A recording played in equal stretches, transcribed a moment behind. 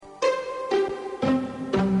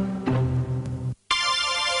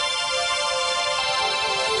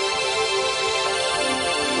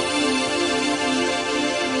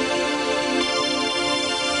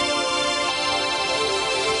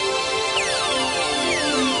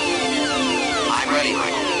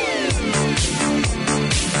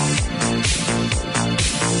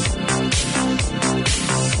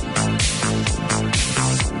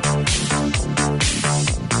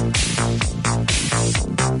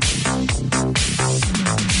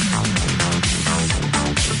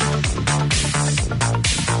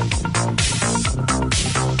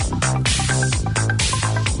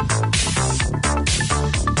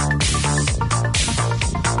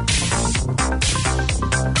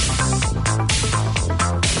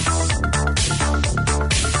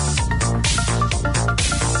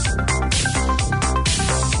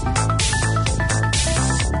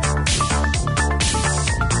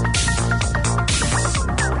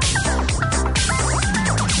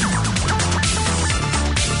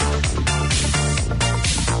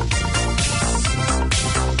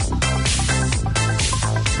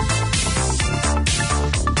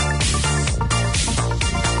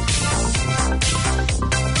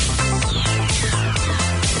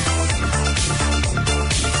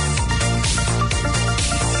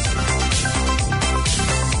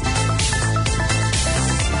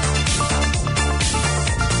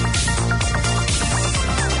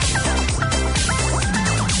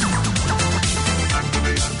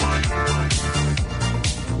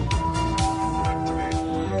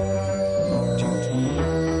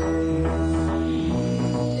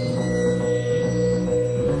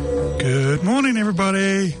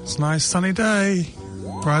everybody. It's a nice sunny day.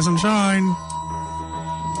 Rise and shine.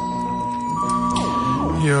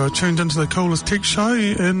 You're tuned into the coolest tech show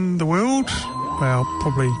in the world. Well,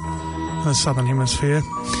 probably in the Southern Hemisphere.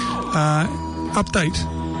 Update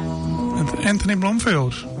with Anthony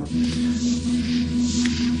Blomfield.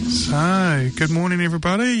 So, good morning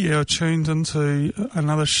everybody. You're tuned into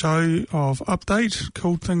another show of Update,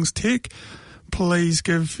 Cool Things Tech. Please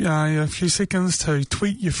give a few seconds to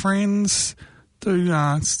tweet your friends. Do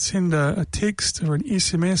send a text or an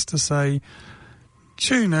SMS to say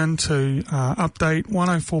tune in to Update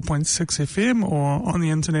 104.6 FM or on the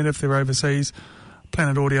internet if they're overseas,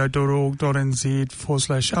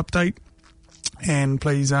 planetaudio.org.nz/update. And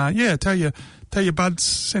please, tell your buds,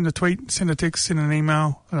 send a tweet, send a text, send an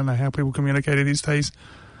email. I don't know how people communicate these days.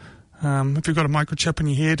 If you've got a microchip in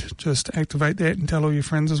your head, just activate that and tell all your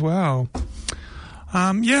friends as well.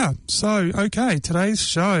 Today's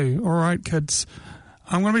show. All right, kids.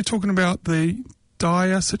 I'm going to be talking about the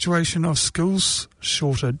dire situation of skills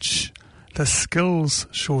shortage. The skills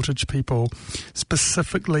shortage, people,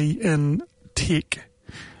 specifically in tech.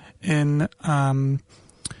 Certainly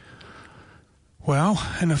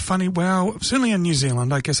in New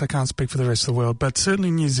Zealand. I guess I can't speak for the rest of the world, but certainly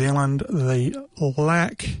in New Zealand, the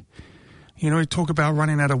lack, we talk about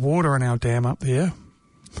running out of water in our dam up there.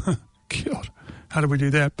 God, how do we do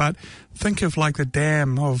that? But think of like the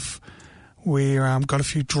dam of where got a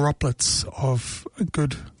few droplets of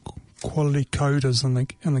good quality coders in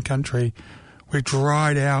the country. We're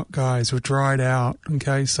dried out, guys. We're dried out.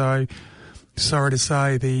 Okay, so sorry to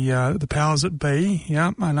say the powers that be.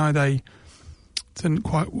 Yeah, I know they didn't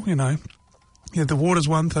quite. The water's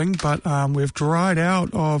one thing, but we've dried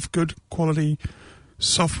out of good quality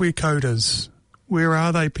software coders. Where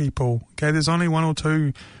are they, people? Okay, there's only one or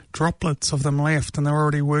two droplets of them left, and they're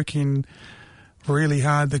already working really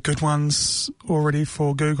hard, the good ones already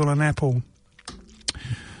for Google and Apple.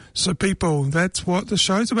 So people, that's what the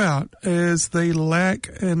show's about, is the lack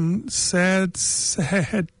and sad,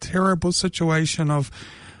 terrible situation of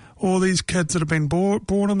all these kids that have been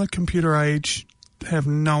born in the computer age, have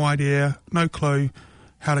no idea, no clue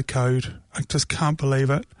how to code. I just can't believe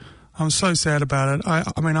it. I'm so sad about it. I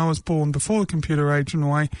was born before the computer age in a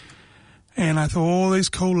way, and I thought all these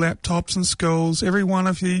cool laptops and schools, every one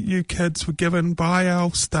of you kids were given by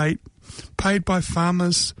our state, paid by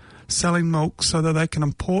farmers selling milk so that they can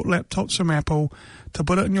import laptops from Apple to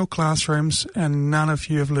put it in your classrooms, and none of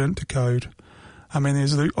you have learnt to code.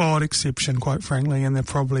 There's the odd exception, quite frankly, and they've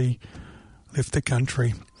probably left the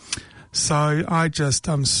country. So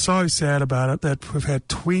I'm so sad about it that we've had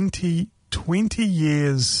 20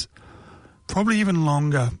 years, probably even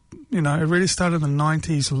longer. It really started in the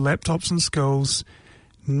 90s with laptops in schools.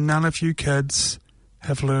 None of you kids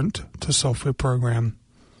have learnt to software program.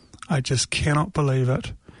 I just cannot believe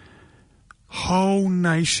it. Whole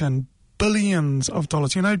nation, billions of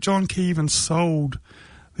dollars. John Key even sold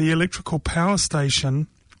the electrical power station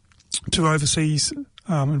to overseas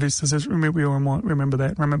investors. We all remember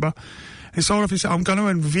that. Remember? He sold it. He said, I'm going to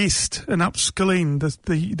invest in upskilling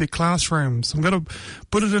the classrooms. I'm going to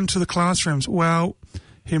put it into the classrooms. Well,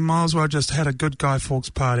 he might as well just had a good Guy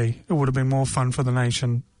Fawkes party. It would have been more fun for the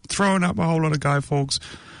nation. Throwing up a whole lot of Guy Fawkes.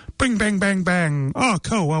 Bing, bang, bang, bang. Oh,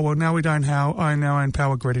 cool. Well, now we don't own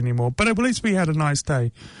Power Grid anymore. But at least we had a nice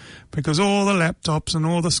day, because all the laptops and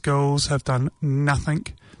all the schools have done nothing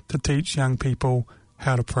to teach young people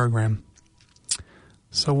how to program.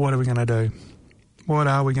 So what are we going to do? What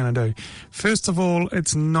are we going to do? First of all,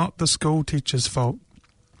 it's not the school teacher's fault.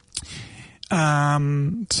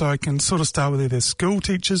 So I can sort of start with it. The school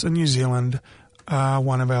teachers in New Zealand are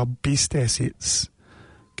one of our best assets.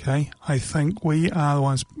 Okay, I think we are the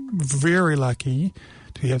ones very lucky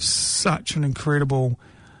to have such an incredible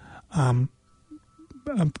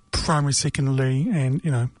primary, secondary,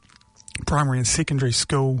 and primary and secondary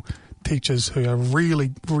school teachers who are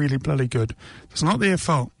really, really bloody good. It's not their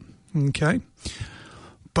fault. Okay,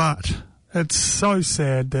 but it's so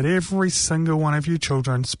sad that every single one of you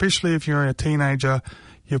children, especially if you're a teenager,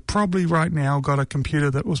 you've probably right now got a computer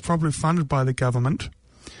that was probably funded by the government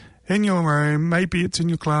in your room. Maybe it's in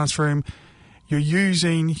your classroom. You're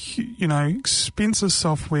using, expensive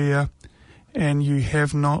software, and you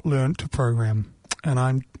have not learnt to program. And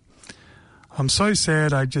I'm so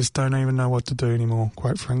sad. I just don't even know what to do anymore,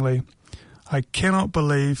 quite frankly. I cannot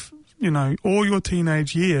believe, all your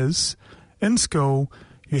teenage years in school,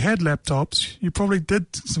 you had laptops, you probably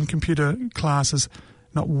did some computer classes.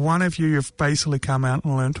 Not one of you have basically come out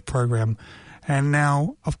and learned to program. And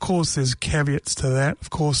now, of course, there's caveats to that. Of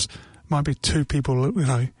course, might be two people,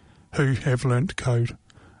 who have learned to code.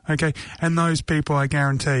 Okay? And those people, I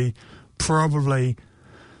guarantee, probably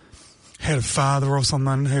had a father or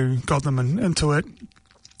someone who got them into it,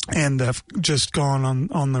 and they've just gone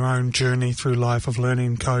on their own journey through life of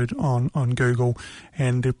learning code on Google,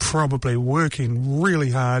 and they're probably working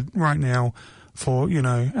really hard right now for,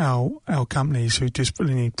 our companies who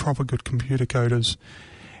desperately need proper good computer coders.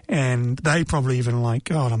 And they probably even like,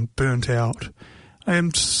 God, I'm burnt out. I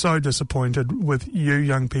am so disappointed with you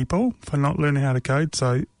young people for not learning how to code.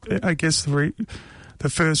 So I guess the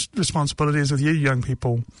first responsibility is with you young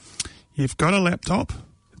people. You've got a laptop.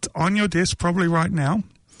 It's on your desk probably right now.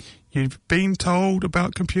 You've been told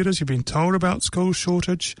about computers. You've been told about school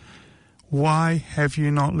shortage. Why have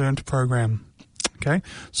you not learned to program? Okay,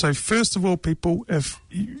 so first of all, people, if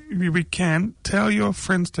we can, tell your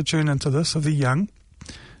friends to tune into this, if they're young.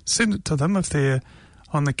 Send it to them if they're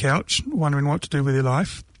on the couch wondering what to do with their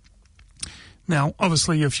life. Now,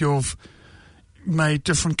 obviously, if you've made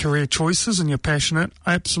different career choices and you're passionate,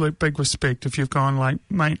 absolute big respect. If you've gone like,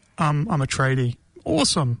 mate, I'm a tradie,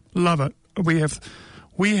 awesome, love it. We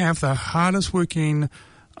have the hardest working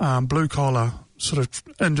blue collar sort of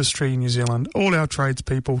industry in New Zealand. All our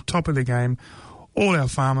tradespeople, top of the game. All our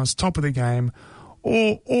farmers, top of the game.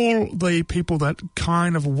 All the people that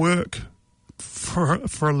kind of work for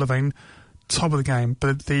a living, top of the game.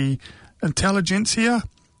 But the intelligentsia,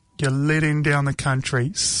 you're letting down the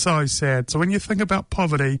country. So sad. So when you think about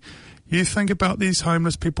poverty, you think about these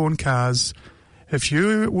homeless people in cars. If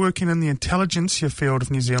you're working in the intelligentsia field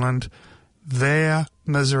of New Zealand, their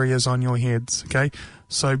misery is on your heads, okay?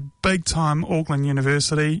 So big time Auckland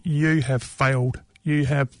University, you have failed. You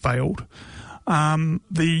have failed.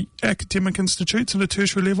 The academic institutes at the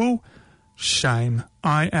tertiary level, shame.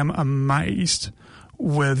 I am amazed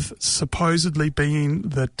with supposedly being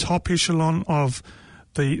the top echelon of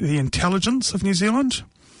the intelligence of New Zealand.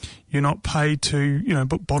 You're not paid to,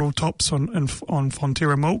 book bottle tops on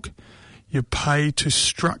Fonterra milk. You're paid to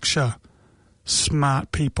structure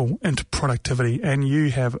smart people into productivity, and you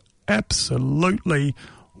have absolutely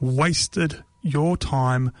wasted your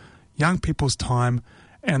time, young people's time,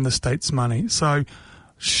 and the state's money. So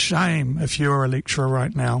shame if you're a lecturer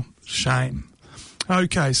right now. Shame.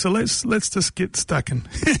 Okay, so let's just get stuck in.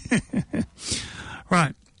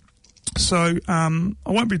 Right. So I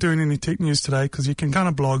won't be doing any tech news today because you can kind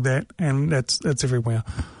of blog that, and that's everywhere.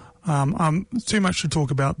 Too much to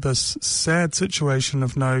talk about this sad situation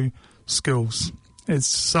of no schools. It's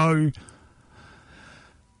so...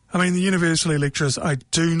 the university lecturers, I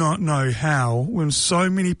do not know how, when so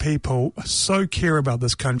many people so care about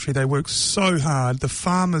this country, they work so hard, the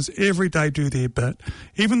farmers every day do their bit,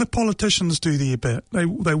 even the politicians do their bit, they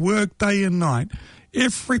work day and night.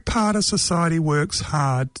 Every part of society works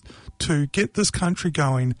hard to get this country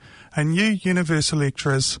going, and you university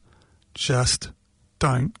lecturers just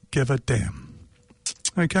don't give a damn.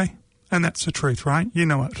 Okay? And that's the truth, right? You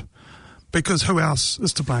know it. Because who else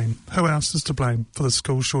is to blame? Who else is to blame for the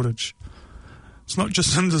school shortage? It's not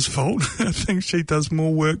Jacinda's fault. I think she does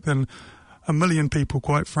more work than a million people,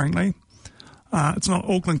 quite frankly. It's not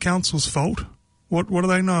Auckland Council's fault. What do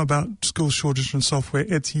they know about school shortage and software?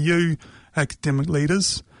 It's you, academic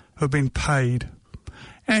leaders, who have been paid.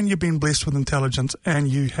 And you've been blessed with intelligence, and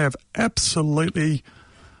you have absolutely...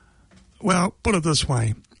 Well, put it this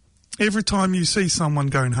way. Every time you see someone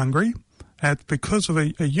going hungry... because of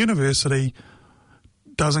a university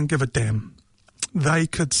doesn't give a damn. They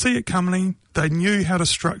could see it coming. They knew how to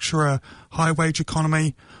structure a high-wage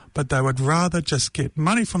economy, but they would rather just get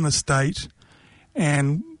money from the state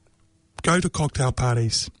and go to cocktail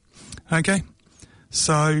parties. Okay?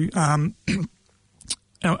 So, I'm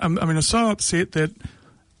so upset that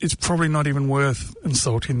it's probably not even worth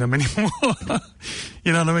insulting them anymore.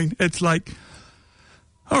 You know what I mean? It's like...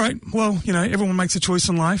 All right, well, everyone makes a choice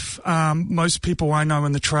in life. Most people I know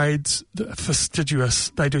in the trades, fastidious,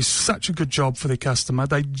 they do such a good job for their customer.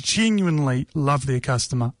 They genuinely love their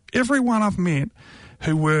customer. Everyone I've met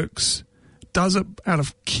who works does it out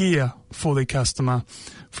of care for their customer.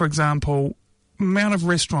 For example, amount of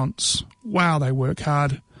restaurants, wow, they work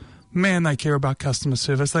hard. Man, they care about customer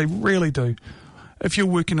service. They really do. If you're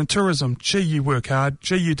working in tourism, gee, you work hard.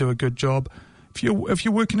 Gee, you do a good job. If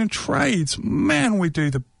you're working in trades, man, we do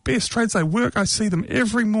the best trades. They work. I see them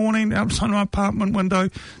every morning outside my apartment window,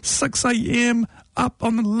 6 a.m., up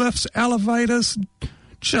on the lifts, elevators,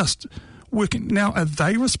 just working. Now, are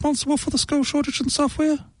they responsible for the school shortage in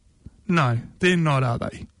software? No, they're not, are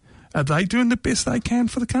they? Are they doing the best they can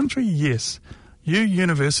for the country? Yes. You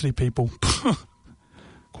university people,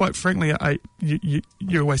 quite frankly,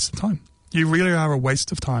 you're a waste of time. You really are a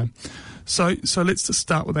waste of time. So let's just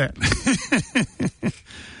start with that.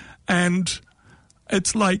 And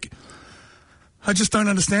it's like, I just don't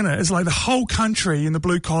understand it. It's like the whole country and the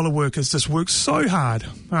blue-collar workers just work so hard,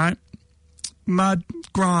 right? Mud,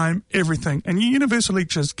 grime, everything. And your universal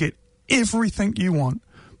lecturers get everything you want.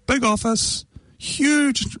 Big office,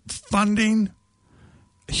 huge funding,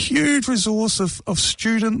 huge resource of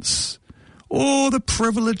students, all the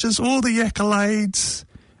privileges, all the accolades.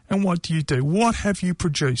 And what do? What have you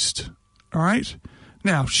produced? All right?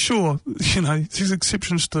 Now, sure, there's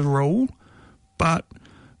exceptions to the rule, but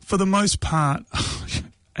for the most part,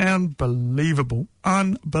 unbelievable.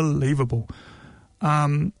 So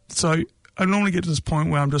I normally get to this point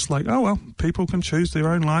where I'm just like, oh, well, people can choose their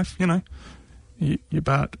own life,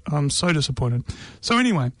 but I'm so disappointed. So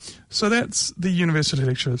anyway, so that's the university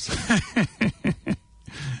lecturers.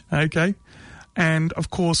 Okay. And, of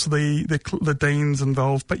course, the deans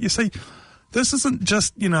involved. But you see, this isn't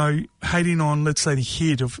just, hating on, let's say, the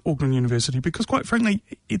head of Auckland University, because, quite frankly,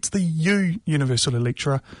 it's the university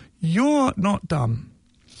lecturer. You're not dumb.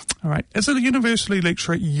 All right. As a university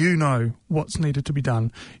lecturer, you know what's needed to be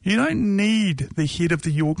done. You don't need the head of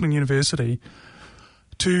the Auckland University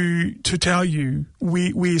to tell you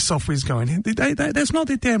where software's going. That's not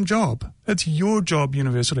their damn job. It's your job,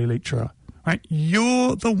 university lecturer. Right?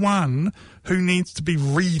 You're the one who needs to be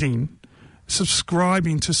reading,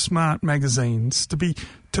 subscribing to smart magazines, to be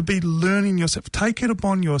learning yourself. Take it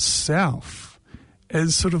upon yourself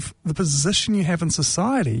as sort of the position you have in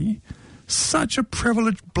society. Such a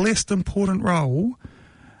privileged, blessed, important role.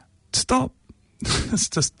 Stop. It's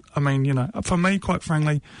just, for me, quite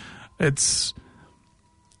frankly, it's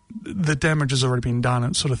the damage has already been done.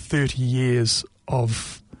 It's sort of 30 years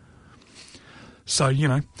of,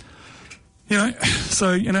 and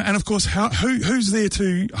of course, who's there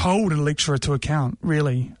to hold a lecturer to account,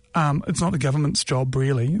 really? It's not the government's job,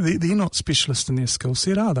 really. They're not specialists in their skill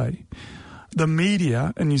set, are they? The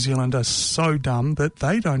media in New Zealand are so dumb that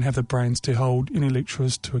they don't have the brains to hold any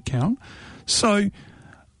lecturers to account. So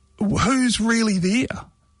who's really there?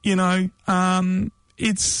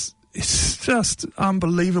 It's just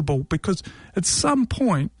unbelievable, because at some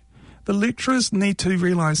point, the lecturers need to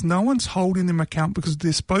realise no one's holding them account because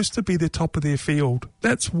they're supposed to be the top of their field.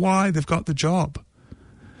 That's why they've got the job.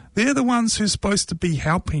 They're the ones who're supposed to be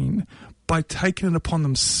helping by taking it upon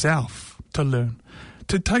themselves to learn,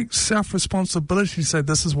 to take self-responsibility to say,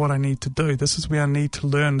 this is what I need to do, this is where I need to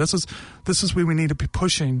learn, this is where we need to be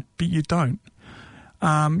pushing, but you don't.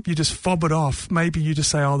 You just fob it off. Maybe you just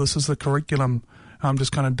say, oh, this is the curriculum, I'm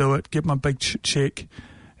just going to do it, get my big check.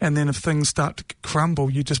 And then if things start to crumble,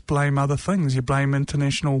 you just blame other things. You blame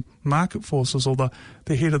international market forces or the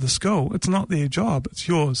head of the school. It's not their job. It's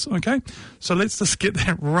yours, okay? So let's just get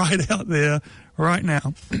that right out there right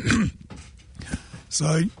now.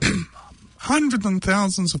 So hundreds and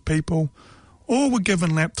thousands of people all were given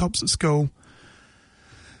laptops at school.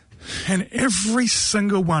 And every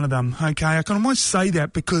single one of them, okay, I can almost say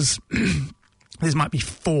that because there might be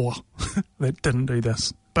 4 that didn't do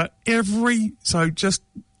this. But so just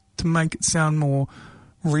to make it sound more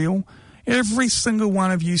real, every single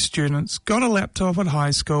one of you students got a laptop at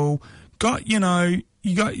high school, normally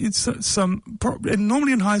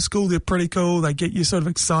in high school they're pretty cool, they get you sort of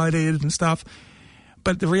excited and stuff,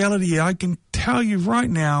 but the reality, I can tell you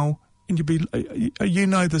right now, and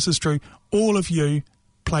this is true, all of you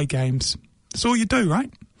play games. That's all you do,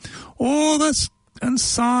 right? All this in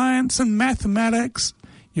science and mathematics,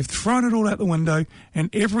 you've thrown it all out the window,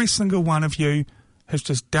 and every single one of you has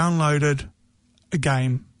just downloaded a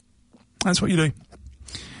game. That's what you do.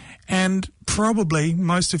 And probably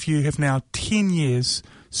most of you have now 10 years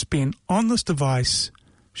spent on this device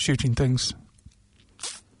shooting things.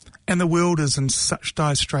 And the world is in such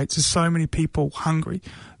dire straits. There's so many people hungry.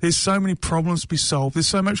 There's so many problems to be solved. There's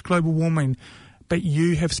so much global warming. But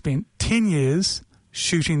you have spent 10 years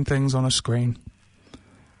shooting things on a screen.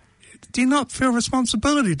 Do you not feel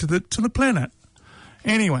responsibility to the planet?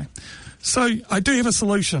 Anyway, so I do have a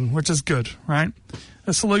solution, which is good, right?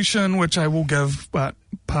 A solution which I will give, but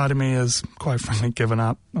part of me is quite frankly given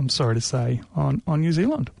up, I'm sorry to say, on New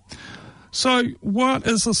Zealand. So what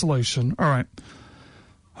is the solution? All right.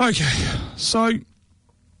 Okay, so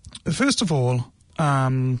first of all,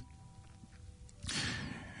 so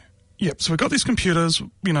we've got these computers,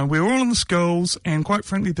 we're all in the schools, and quite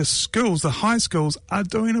frankly, the high schools are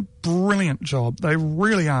doing a brilliant job. They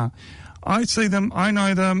really are. I see them, I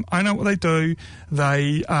know what they do.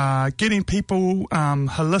 They are getting people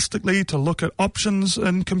holistically to look at options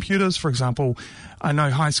in computers. For example, I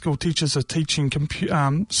know high school teachers are teaching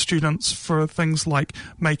students for things like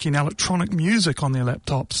making electronic music on their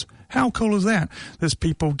laptops, How cool is that? There's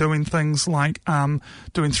people doing things like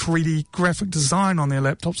doing 3D graphic design on their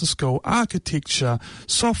laptops at school, architecture,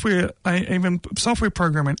 software, even software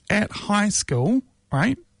programming at high school,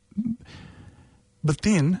 right? But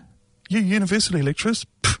then, you university lecturers,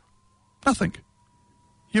 nothing.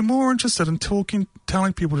 You're more interested in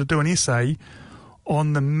telling people to do an essay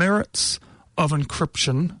on the merits of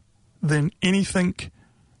encryption than anything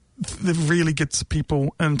that really gets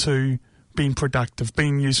people into being productive,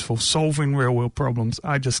 being useful, solving real-world problems.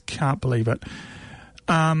 I just can't believe it.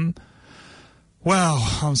 Wow,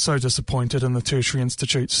 I'm so disappointed in the tertiary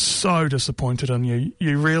institutes, so disappointed in you.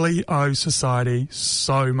 You really owe society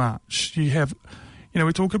so much. You have,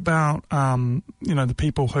 we talk about, the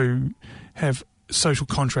people who have social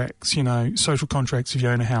contracts, social contracts if you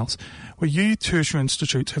own a house. Well, you tertiary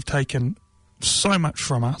institutes have taken so much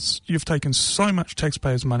from us. You've taken so much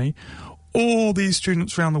taxpayers' money. All these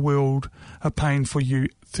students around the world are paying for you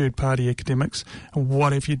third-party academics. And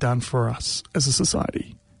what have you done for us as a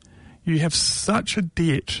society? You have such a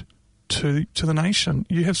debt to the nation.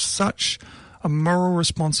 You have such a moral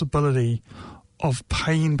responsibility of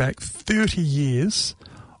paying back 30 years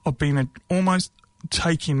of being almost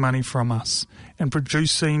taking money from us and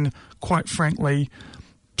producing, quite frankly,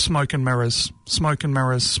 smoke and mirrors, smoke and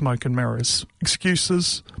mirrors, smoke and mirrors.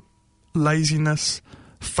 Excuses, laziness,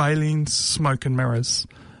 failings, smoke and mirrors.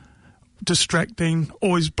 Distracting,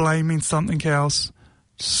 always blaming something else.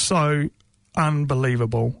 So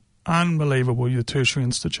unbelievable. Unbelievable, your tertiary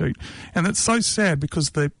institute. And it's so sad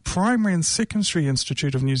because the primary and secondary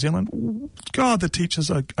institute of New Zealand, God, the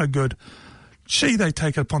teachers are good. Gee, they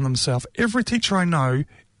take it upon themselves. Every teacher I know,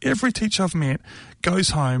 every teacher I've met goes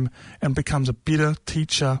home and becomes a better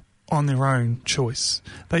teacher on their own choice.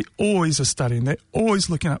 They always are studying. They're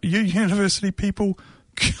always looking up. You university people,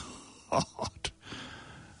 God,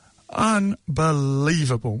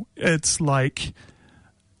 unbelievable. It's like,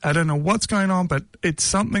 I don't know what's going on, but it's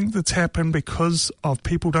something that's happened because of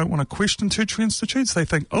people don't want to question tertiary institutes. They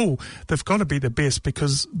think, oh, they've got to be the best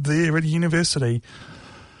because they're at a university.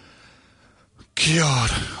 God,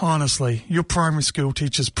 honestly, your primary school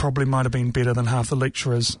teachers probably might have been better than half the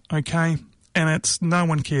lecturers, okay? And it's no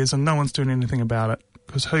one cares and no one's doing anything about it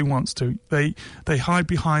because who wants to? They hide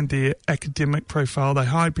behind their academic profile. They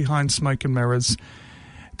hide behind smoke and mirrors.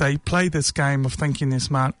 They play this game of thinking they're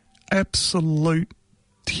smart. Absolute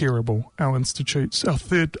terrible, our institutes, our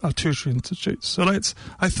tertiary institutes. So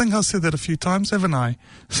I think I've said that a few times, haven't I?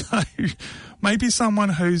 So maybe someone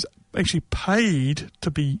who's actually paid to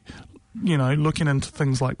be looking into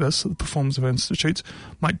things like this, the performance of institutes,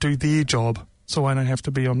 might do their job so I don't have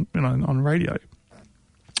to be on radio.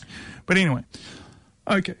 But anyway,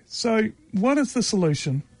 okay, so what is the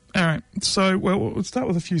solution? All right, so, we'll start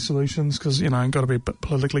with a few solutions because, I've got to be a bit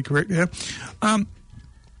politically correct here.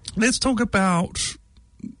 Let's talk about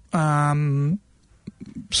so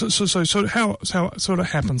how it sort of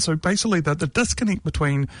happens. So basically the disconnect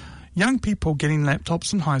between young people getting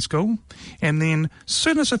laptops in high school, and then as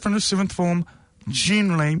soon as they finish 7th form,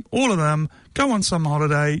 generally all of them go on some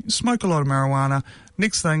holiday, smoke a lot of marijuana.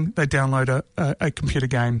 Next thing, they download a computer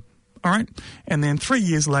game, all right? And then 3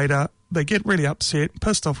 years later, they get really upset,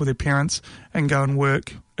 pissed off with their parents, and go and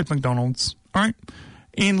work at McDonald's, all right?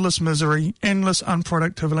 Endless misery, endless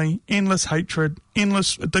unproductivity, endless hatred,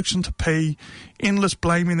 endless addiction to pee, endless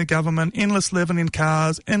blaming the government, endless living in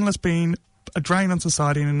cars, endless being a drain on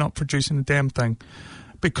society and not producing a damn thing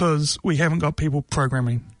because we haven't got people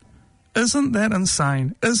programming. Isn't that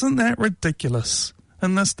insane? Isn't that ridiculous?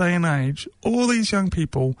 In this day and age, all these young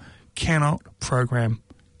people cannot program.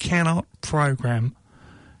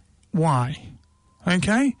 Why?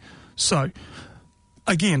 Okay? So,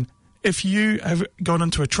 again, if you have got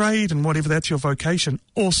into a trade and whatever, that's your vocation,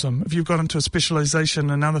 awesome. If you've got into a specialisation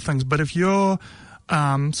and other things, but if you're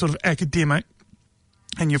sort of academic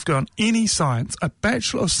and you've got any science, a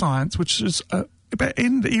Bachelor of Science, which is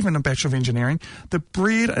and even a Bachelor of Engineering, the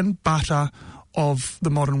bread and butter of the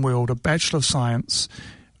modern world, a Bachelor of Science,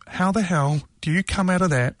 how the hell do you come out of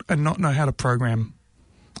that and not know how to program?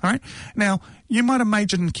 All right? Now, you might have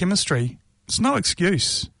majored in chemistry. It's no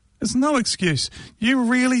excuse. It's no excuse. You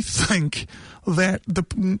really think that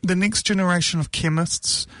the next generation of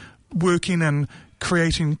chemists working and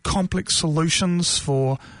creating complex solutions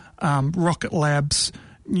for rocket labs,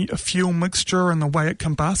 a fuel mixture and the way it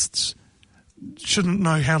combusts, shouldn't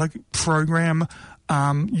know how to program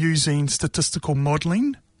using statistical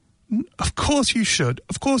modelling? Of course you should.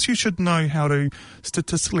 Of course you should know how to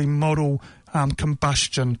statistically model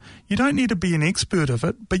combustion. You don't need to be an expert of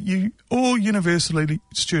it, but all university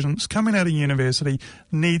students coming out of university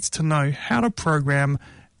needs to know how to program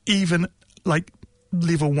even like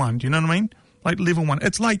level 1. Do you know what I mean? Like level 1.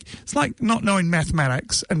 It's like not knowing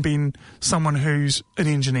mathematics and being someone who's an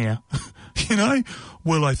engineer. You know?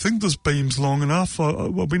 Well, I think this beam's long enough.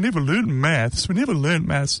 Well, we never learnt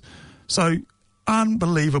maths. So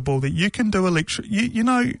unbelievable that you can do a lecture. You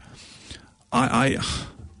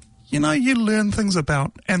learn things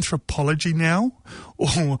about anthropology now,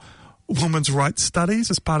 or women's rights studies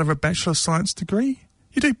as part of a Bachelor of Science degree.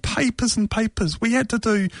 You do papers and papers. We had to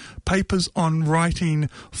do papers on writing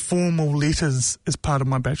formal letters as part of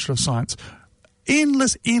my Bachelor of Science.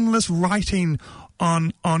 Endless writing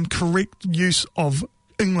on correct use of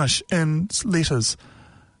English in letters.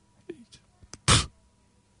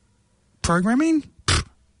 Programming?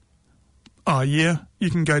 Oh, yeah, you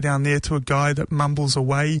can go down there to a guy that mumbles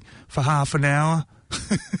away for half an hour.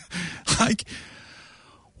 Like,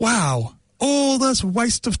 wow, all this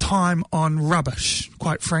waste of time on rubbish,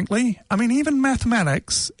 quite frankly. I mean, even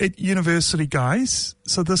mathematics at university, guys,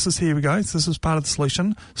 so here we go, this is part of the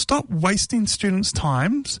solution. Stop wasting students'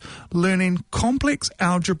 times learning complex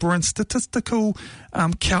algebra and statistical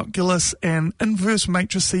calculus and inverse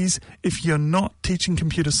matrices if you're not teaching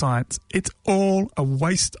computer science. It's all a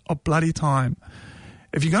waste of bloody time.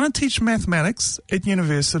 If you're going to teach mathematics at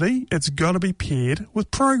university, it's got to be paired with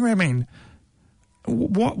programming.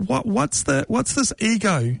 What's this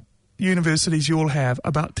ego universities you all have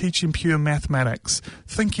about teaching pure mathematics,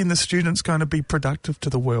 thinking the student's going to be productive to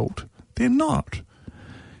the world? They're not.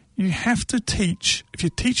 You have to teach, if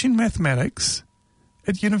you're teaching mathematics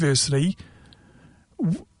at university,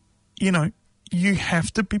 you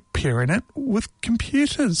have to be pairing it with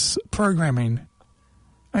computers programming.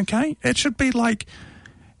 Okay? It should be like,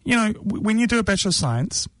 when you do a Bachelor of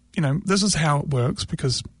Science, this is how it works,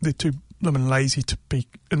 because they're too lazy to be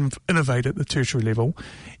innovate at the tertiary level,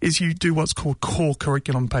 is you do what's called core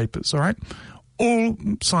curriculum papers, all right? All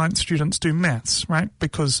science students do maths, right?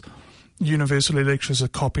 Because university lecturers are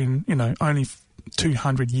copying, only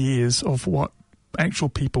 200 years of what actual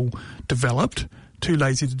people developed, too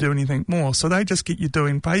lazy to do anything more. So they just get you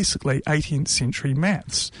doing basically 18th century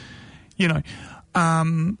maths,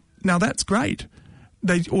 Now that's great.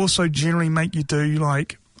 They also generally make you do,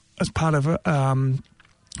 like, as part of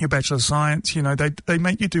your Bachelor of Science, they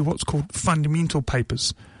make you do what's called fundamental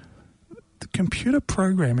papers. The computer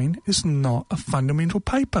programming is not a fundamental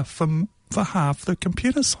paper for half the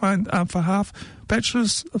computer science, for half Bachelor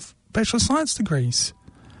of Science degrees.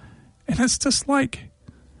 And it's just like,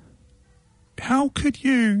 how could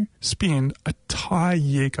you spend an entire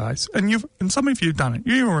year, guys, and some of you have done it,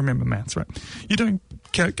 you all remember maths, right? You're doing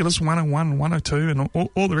calculus 101, 102, and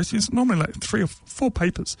all the rest. It's normally like 3 or 4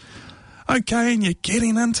 papers. Okay, and you're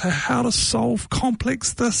getting into how to solve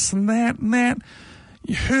complex this and that and that.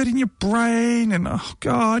 You're hurting your brain, and oh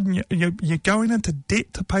God, and you're going into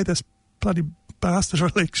debt to pay this bloody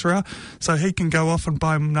bastard lecturer so he can go off and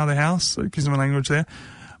buy another house. Excuse my language there.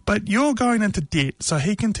 But you're going into debt so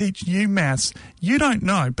he can teach you maths. You don't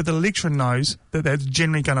know, but the lecturer knows that that's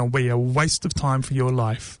generally going to be a waste of time for your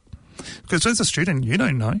life. Because as a student, you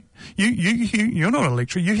don't know. You're not a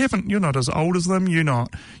lecturer. You're not as old as them. You're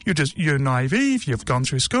naive. You've gone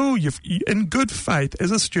through school. In good faith, as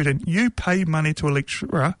a student, you pay money to a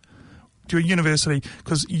lecturer, to a university,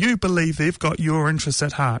 because you believe they've got your interests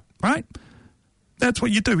at heart, right? That's what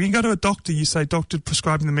you do. When you go to a doctor, you say, doctor,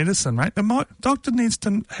 prescribing the medicine, right? The doctor needs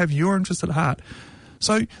to have your interest at heart.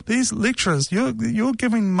 So these lecturers, you're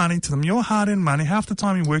giving money to them, your hard-earned money. Half the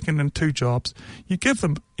time you're working in 2 jobs. You give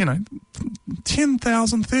them, $10,000,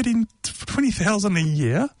 $13,000, $20,000 a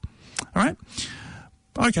year. All right?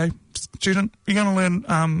 Okay, student, you're going to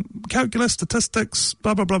learn calculus, statistics,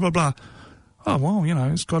 blah, blah, blah, blah, blah. Oh, well,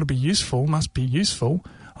 it's got to be useful, must be useful.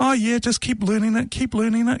 Oh, yeah, just keep learning it, keep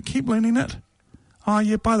learning it, keep learning it. Oh,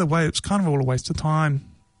 yeah, by the way, it's kind of all a waste of time.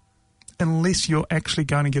 Unless you're actually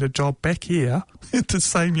going to get a job back here at the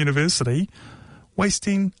same university,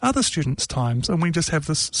 wasting other students' times. And we just have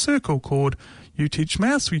this circle called, you teach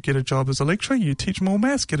maths, you get a job as a lecturer, you teach more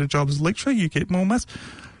maths, get a job as a lecturer, you get more maths.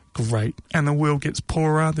 Great. And the world gets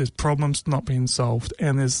poorer, there's problems not being solved,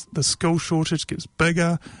 and the skill shortage gets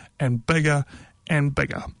bigger and bigger and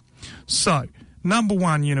bigger. So, number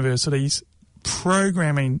 1, universities,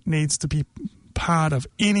 programming needs to be part of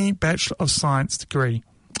any Bachelor of Science degree.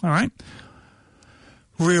 All right?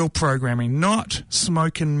 Real programming, not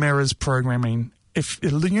smoke and mirrors programming. If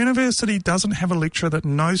the university doesn't have a lecturer that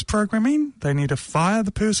knows programming, they need to fire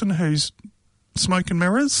the person who's smoke and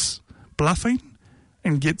mirrors, bluffing,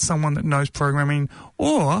 and get someone that knows programming,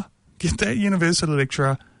 or get that university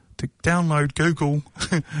lecturer to download Google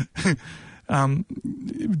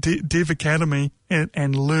Dev Academy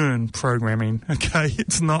and learn programming. Okay?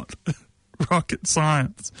 It's not rocket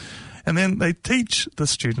science. And then they teach the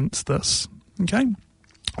students this, okay,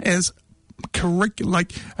 as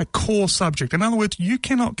like a core subject. In other words, you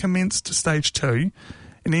cannot commence to stage 2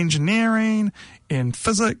 in engineering, in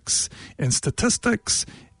physics, in statistics,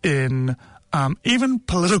 in even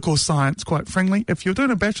political science, quite frankly. If you're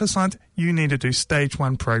doing a Bachelor of Science, you need to do stage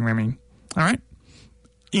 1 programming. All right?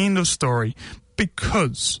 End of story.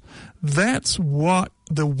 Because that's what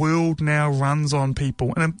the world now runs on,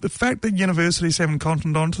 people. And the fact that universities haven't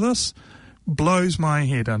cottoned onto this blows my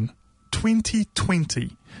head in.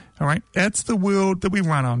 2020. All right? That's the world that we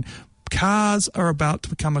run on. Cars are about to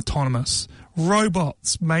become autonomous.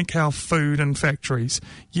 Robots make our food in factories.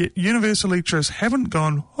 Yet university lecturers haven't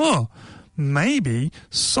gone, maybe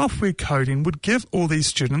software coding would give all these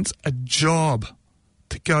students a job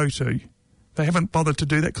to go to. They haven't bothered to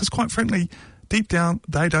do that because, quite frankly, deep down,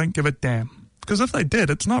 they don't give a damn. Because if they did,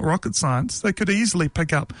 it's not rocket science. They could easily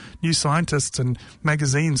pick up New Scientists and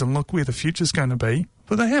magazines and look where the future's going to be.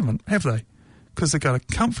 But they haven't, have they? Because they've got a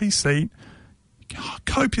comfy seat,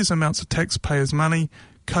 copious amounts of taxpayers' money,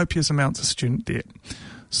 copious amounts of student debt.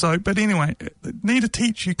 So, but anyway, they need to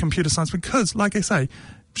teach you computer science because, like I say,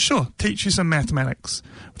 sure, teach you some mathematics.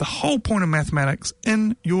 The whole point of mathematics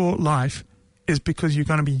in your life is because you're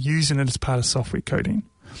going to be using it as part of software coding.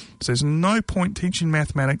 So there's no point teaching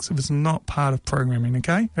mathematics if it's not part of programming,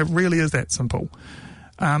 okay? It really is that simple.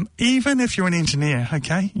 Even if you're an engineer,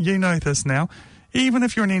 okay? You know this now. Even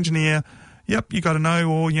if you're an engineer, yep, you got to know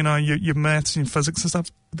all, your maths and physics and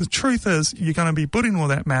stuff. The truth is you're going to be putting all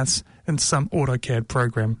that maths in some AutoCAD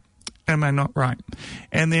program. Am I not right?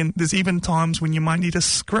 And then there's even times when you might need a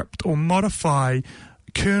script or modify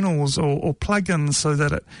kernels or plugins so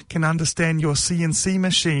that it can understand your CNC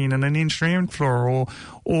machine in an engineering floor,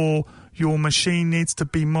 or your machine needs to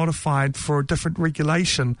be modified for a different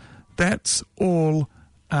regulation. That's all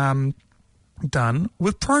done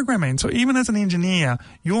with programming. So even as an engineer,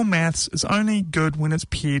 your maths is only good when it's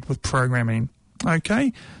paired with programming.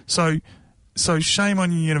 Okay? So shame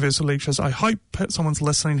on you, university lecturers. I hope someone's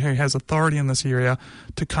listening who has authority in this area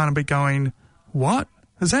to kind of be going, what?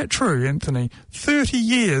 Is that true, Anthony? 30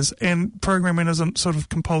 years and programming isn't sort of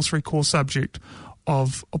compulsory core subject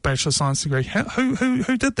of a Bachelor of Science degree.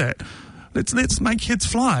 Who did that? Let's make kids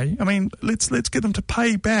fly. I mean, let's get them to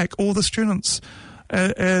pay back all the students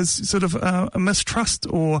as sort of a mistrust,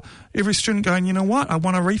 or every student going, you know what, I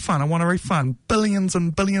want a refund. Billions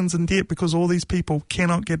and billions in debt because all these people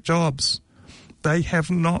cannot get jobs. They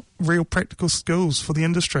have not real practical skills for the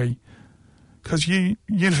industry. Because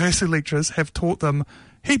university lecturers have taught them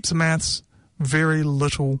heaps of maths, very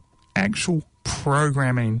little actual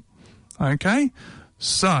programming. Okay?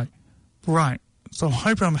 So, right. So I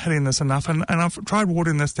hope I'm hitting this enough. And I've tried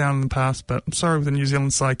watering this down in the past, but I'm sorry with the New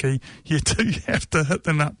Zealand psyche, you do have to hit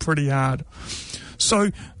the nut pretty hard.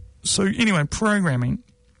 So anyway, programming.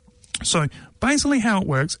 So basically how it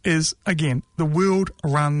works is, again, the world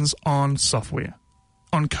runs on software,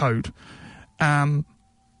 on code.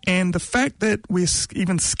 And the fact that we're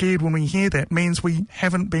even scared when we hear that means we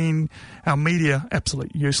haven't been, our media,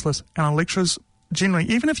 absolutely useless, and our lecturers generally,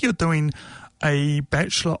 even if you're doing a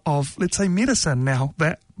Bachelor of, let's say, medicine now,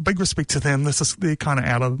 that big respect to them, they're kind of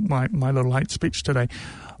out of my little hate speech today,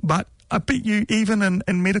 but I bet you even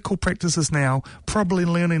in medical practices now, probably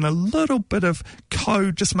learning a little bit of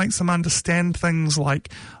code just makes them understand things like,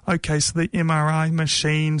 okay, so the MRI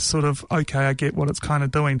machine sort of, okay, I get what it's kind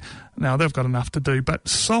of doing. Now, they've got enough to do, but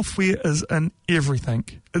software is in everything.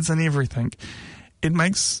 It's in everything. It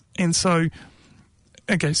makes, and so,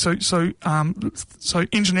 okay, so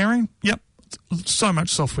engineering, yep, so much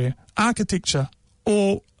software. Architecture,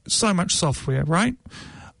 or so much software, right?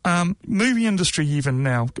 Movie industry even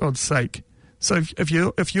now, God's sake. So if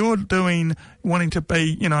you're wanting to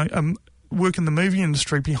be, work in the movie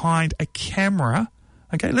industry behind a camera,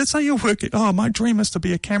 okay, let's say you're working, my dream is to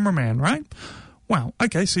be a cameraman, right? Wow,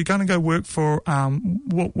 okay, so you're going to go work for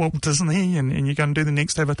Walt Disney and you're going to do the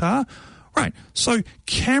next Avatar? Right, so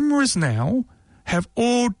cameras now have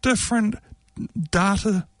all different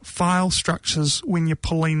data file structures when you're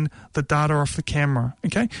pulling the data off the camera,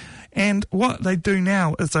 okay? And what they do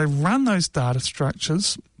now is they run those data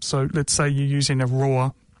structures. So let's say you're using a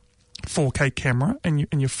raw 4K camera and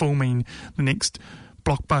you're filming the next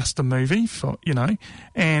blockbuster movie for,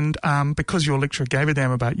 and because your lecturer gave a damn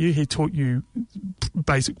about you, he taught you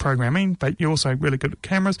basic programming, but you're also really good at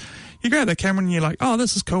cameras. You grab that camera and you're like, oh,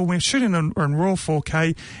 this is cool. We're shooting in raw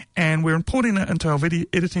 4K and we're importing it into our video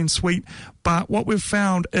editing suite. But what we've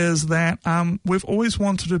found is that we've always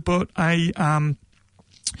wanted to put a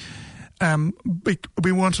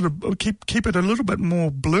we wanted to keep it a little bit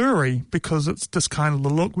more blurry because it's just kind of the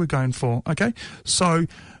look we're going for, okay? So,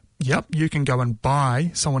 yep, you can go and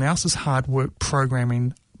buy someone else's hard work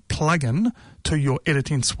programming plugin to your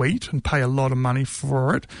editing suite and pay a lot of money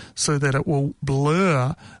for it so that it will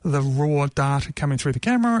blur the raw data coming through the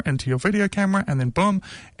camera into your video camera, and then boom.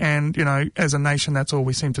 And, you know, as a nation, that's all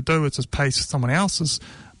we seem to do is just pay someone else's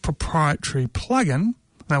proprietary plugin.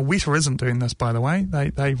 Now, Weta isn't doing this, by the way.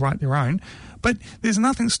 They write their own. But there's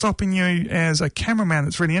nothing stopping you as a cameraman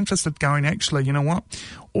that's really interested going, actually, you know what?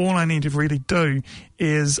 All I need to really do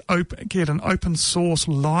is get an open source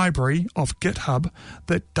library of GitHub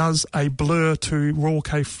that does a blur to raw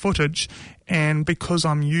K footage. And because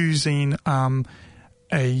I'm using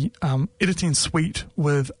editing suite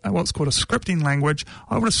with what's called a scripting language,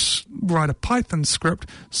 I would write a Python script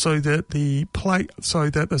so that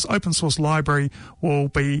this open source library will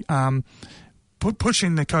be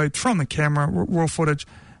pushing the code from the camera, raw footage,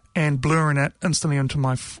 and blurring it instantly into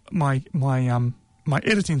my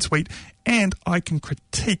editing suite, and I can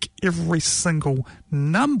critique every single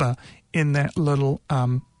number in that little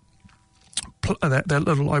that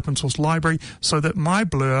little open source library so that my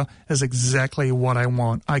blur is exactly what I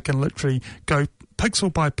want. I can literally go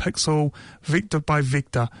pixel by pixel, vector by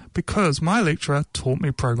vector, because my lecturer taught me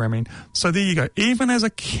programming. So there you go. Even as a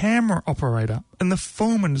camera operator in the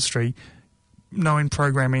film industry, knowing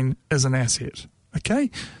programming is an asset. Okay?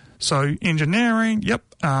 So engineering, yep.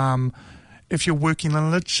 If you're working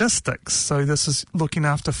in logistics, so this is looking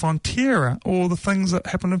after Fonterra, all the things that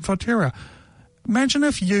happen in Fonterra. Imagine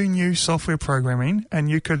if you knew software programming and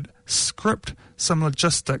you could script some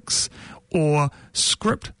logistics or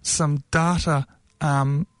script some data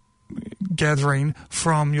gathering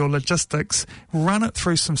from your logistics, run it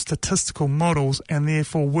through some statistical models, and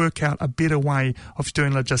therefore work out a better way of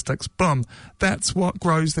doing logistics. Boom. That's what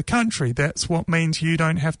grows the country. That's what means you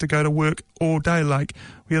don't have to go to work all day. Like,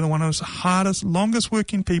 we are one of the hardest, longest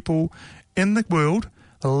working people in the world,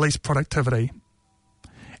 the least productivity.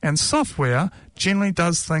 And software generally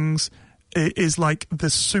does things, is like the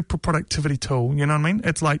super productivity tool. You know what I mean?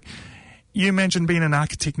 It's like, you imagine being an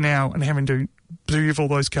architect now and having to do all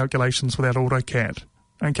those calculations without AutoCAD.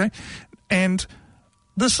 Okay? And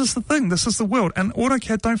this is the thing. This is the world. And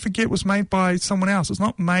AutoCAD, don't forget, was made by someone else. It's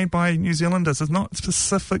not made by New Zealanders. It's not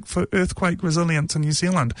specific for earthquake resilience in New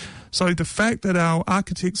Zealand. So the fact that our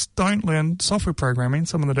architects don't learn software programming,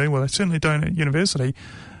 some of them do, well, they certainly don't at university,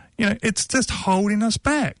 you know, it's just holding us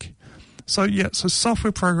back. So, yeah, so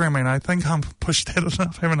software programming, I think I'm pushed that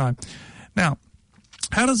enough, haven't I? Now,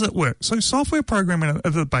 how does it work? So software programming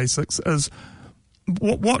at the basics is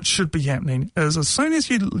what should be happening is as soon as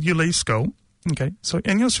you leave school, okay, so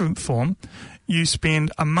in your student form, you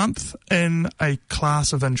spend a month in a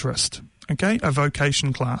class of interest, okay, a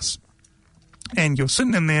vocation class. And you're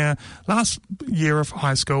sitting in there last year of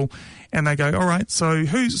high school, and they go, all right, so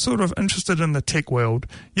who's sort of interested in the tech world?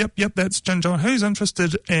 Yep, that's John. Who's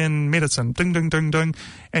interested in medicine? Ding, ding, ding, ding.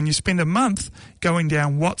 And you spend a month going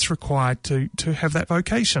down what's required to have that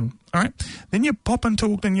vocation, all right? Then you pop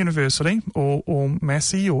into Auckland University or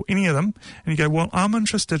Massey or any of them, and you go, well, I'm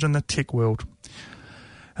interested in the tech world.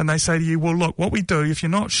 And they say to you, well, look, what we do, if you're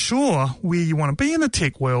not sure where you want to be in the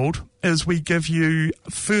tech world, is we give you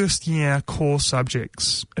first-year core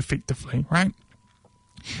subjects, effectively, right?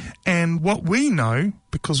 And what we know,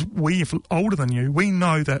 because we're older than you, we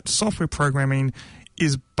know that software programming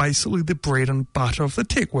is basically the bread and butter of the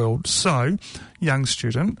tech world. So, young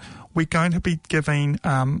student, we're going to be giving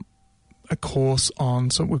a course on,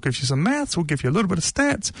 so we'll give you some maths, we'll give you a little bit of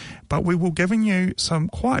stats, but we will giving you some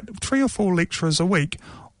 3 or 4 lectures a week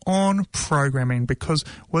on programming, because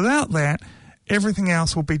without that, everything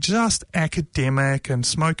else will be just academic and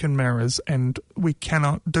smoke and mirrors, and we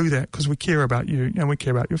cannot do that because we care about you and we care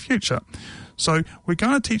about your future. So we're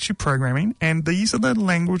going to teach you programming, and these are the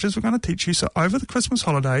languages we're going to teach you. So over the Christmas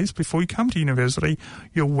holidays, before you come to university,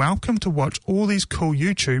 you're welcome to watch all these cool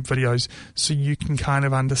YouTube videos so you can kind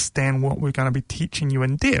of understand what we're going to be teaching you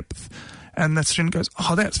in depth. And the student goes,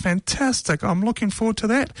 oh, that's fantastic. I'm looking forward to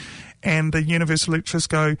that. And the university lecturers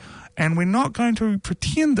go, and we're not going to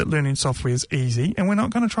pretend that learning software is easy, and we're not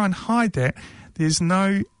going to try and hide that. There's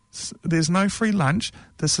no free lunch.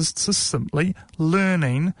 This is just simply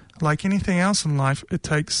learning. Like anything else in life, it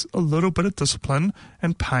takes a little bit of discipline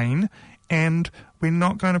and pain, and we're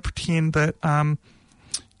not going to pretend that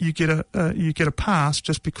you get a pass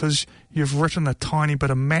just because you've written a tiny bit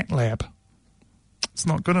of MATLAB. It's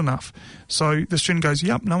not good enough. So the student goes,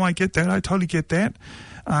 yep, no, I get that. I totally get that.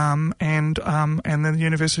 And then the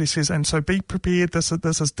university says, and so be prepared. This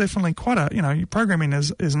is definitely quite a, programming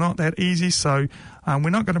is not that easy. So we're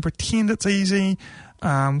not going to pretend it's easy.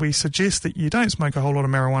 We suggest that you don't smoke a whole lot of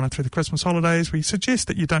marijuana through the Christmas holidays. We suggest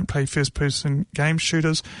that you don't play first-person game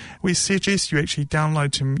shooters. We suggest you actually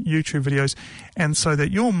download some YouTube videos, and so that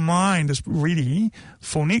your mind is ready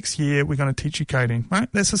for next year, we're going to teach you coding,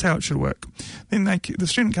 right? This is how it should work. Then the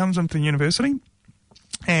student comes into the university,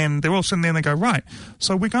 and they're all sitting there and they go, right,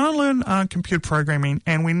 so we're going to learn computer programming,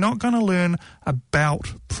 and we're not going to learn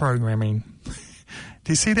about programming.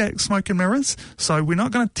 Do you see that, smoke and mirrors? So we're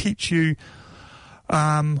not going to teach you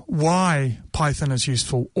why Python is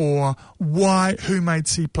useful, or who made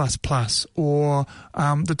C++, or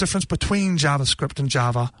the difference between JavaScript and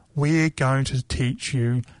Java. We're going to teach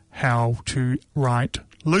you how to write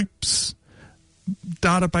loops,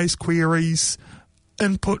 database queries,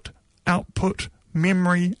 input, output,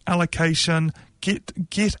 memory allocation, get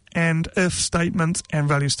and if statements, and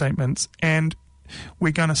value statements. And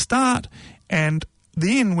we're going to start, and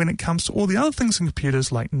then when it comes to all the other things in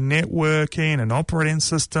computers like networking and operating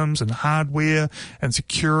systems and hardware and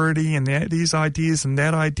security and these ideas and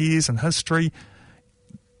that ideas and history,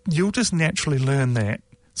 you'll just naturally learn that.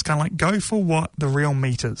 It's kind of like go for what the real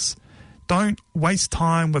meat is. Don't waste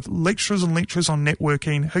time with lectures and lectures on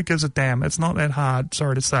networking. Who gives a damn? It's not that hard,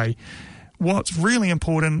 sorry to say. What's really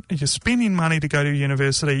important is you're spending money to go to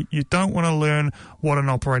university. You don't want to learn what an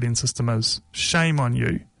operating system is. Shame on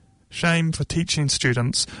you. Shame for teaching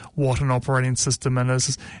students what an operating system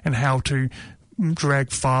is and how to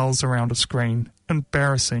drag files around a screen.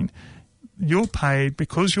 Embarrassing. You're paid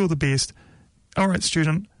because you're the best. All right,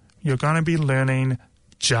 student, you're going to be learning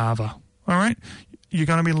Java. All right? You're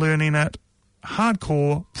going to be learning it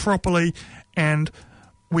hardcore, properly, and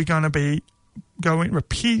we're going to be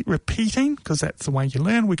repeating, because that's the way you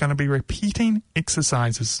learn. We're going to be repeating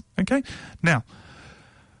exercises. Okay? Now,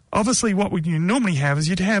 obviously, what you normally have is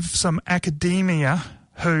you'd have some academia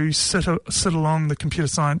who sit along the computer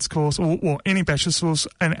science course or any bachelor's course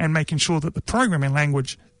and making sure that the programming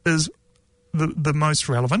language is the most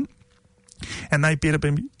relevant. And they better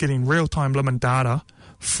be getting real-time blooming data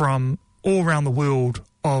from all around the world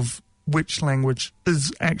of which language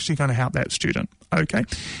is actually going to help that student. Okay?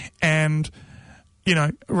 And you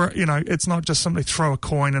know, it's not just simply throw a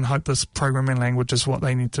coin and hope this programming language is what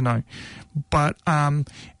they need to know. But, and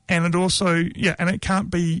it also, and it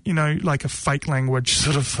can't be, like a fake language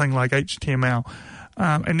sort of thing like HTML.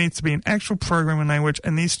 It needs to be an actual programming language,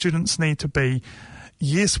 and these students need to be,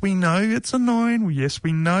 yes, we know it's annoying. Yes,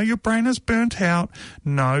 we know your brain is burnt out.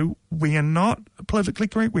 No, we are not politically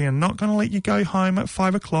correct. We are not going to let you go home at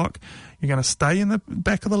 5 o'clock. You're going to stay in the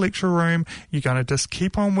back of the lecture room. You're going to just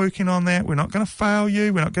keep on working on that. We're not going to fail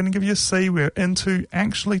you. We're not going to give you a C. We're into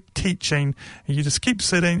actually teaching. And you just keep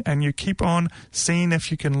sitting and you keep on seeing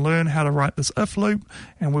if you can learn how to write this if loop.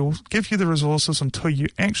 And we'll give you the resources until you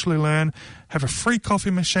actually learn. Have a free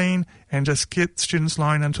coffee machine and just get students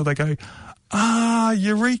lined until they go,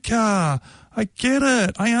 eureka! I get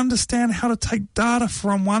it. I understand how to take data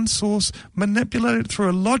from one source, manipulate it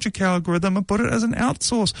through a logic algorithm, and put it as an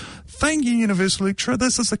outsource. Thank you, Universal Lecturer.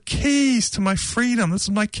 This is the keys to my freedom. This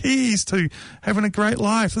is my keys to having a great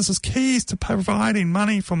life. This is keys to providing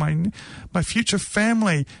money for my future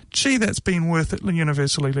family. Gee, that's been worth it,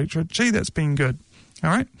 Universal Lecturer. Gee, that's been good. All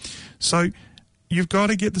right? So you've got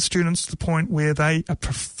to get the students to the point where they are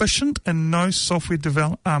proficient and know software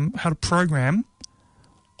how to program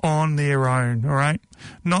on their own, all right?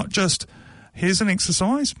 Not just, here's an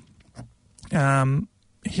exercise, make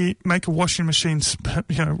a washing machine,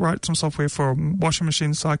 write some software for a washing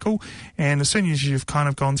machine cycle, and as soon as you've kind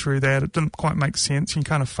of gone through that, it didn't quite make sense, you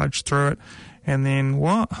kind of fudge through it, and then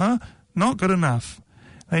not good enough.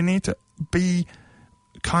 They need to be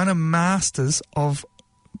kind of masters of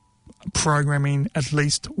programming at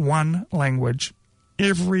least one language.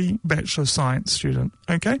 Every Bachelor of Science student,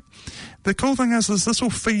 okay? The cool thing is this will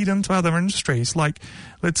feed into other industries. Like,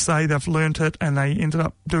 let's say they've learnt it and they ended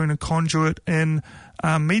up doing a conduit in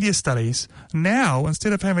media studies. Now,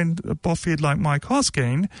 instead of having a boffhead like Mike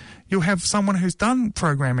Hosking, you'll have someone who's done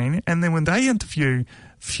programming, and then when they interview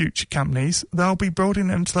future companies, they'll be building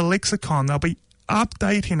into the lexicon. They'll be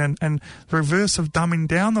updating and the reverse of dumbing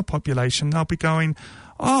down the population. They'll be going,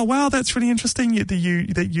 oh, wow, that's really interesting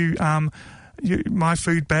My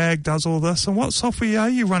Food Bag does all this. And what software are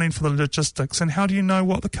you running for the logistics? And how do you know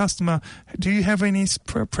what the customer... Do you have any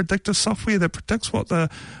predictive software that predicts what the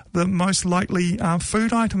most likely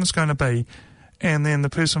food item is going to be? And then the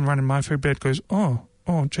person running My Food Bag goes, oh,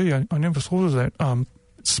 gee, I never thought of that.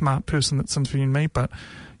 smart person that's interviewing me, but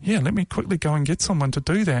yeah, let me quickly go and get someone to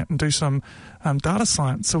do that and do some data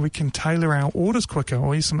science so we can tailor our orders quicker,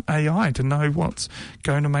 or use some AI to know what's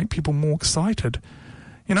going to make people more excited.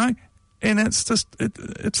 You know, and it's just,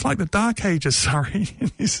 it's like the Dark Ages, sorry,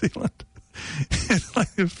 in New Zealand. It's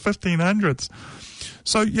like the 1500s.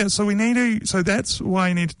 So, yeah, so that's why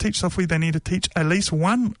you need to teach software. They need to teach at least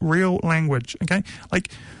one real language, okay?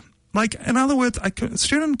 Like, in other words, a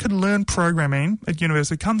student could learn programming at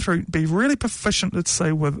university, come through, be really proficient, let's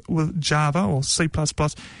say, with Java or C++,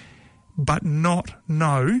 but not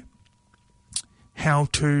know how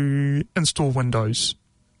to install Windows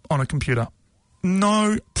on a computer.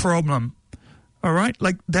 No problem. All right?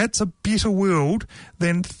 Like, that's a better world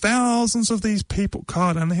than thousands of these people.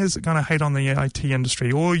 God, and here's going to hate on the IT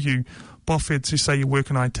industry, or you boffheads who say you work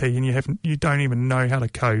in IT and you don't even know how to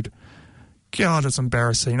code. God, it's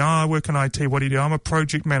embarrassing. Oh, I work in IT. What do you do? I'm a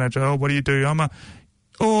project manager. Oh, what do you do?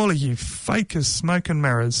 All of you fakers, smoke and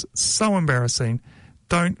mirrors. So embarrassing.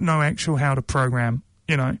 Don't know actual how to program,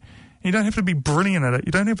 you know. You don't have to be brilliant at it.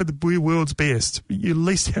 You don't have to be the world's best. You at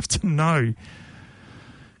least have to know.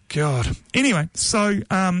 God. Anyway, so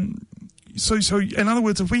in other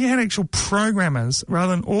words, if we had actual programmers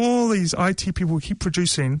rather than all these IT people who keep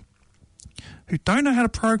producing who don't know how to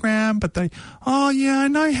program, but I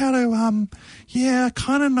know how to, I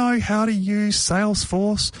kind of know how to use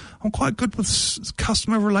Salesforce. I'm quite good with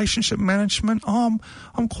customer relationship management. I'm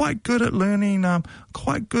quite good at learning,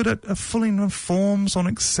 quite good at filling in forms on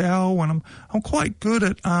Excel, and I'm quite good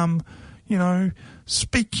at,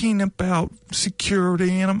 speaking about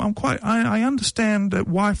security, and I understand that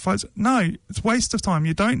Wi-Fi's. No, it's a waste of time.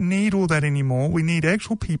 You don't need all that anymore. We need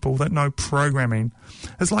actual people that know programming.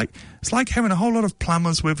 It's like having a whole lot of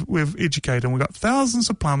plumbers we've educated. We've got thousands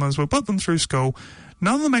of plumbers. We've put them through school.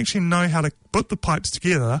 None of them actually know how to put the pipes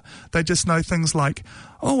together. They just know things like,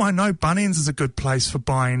 oh, I know Bunnings is a good place for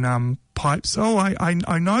buying pipes. Oh,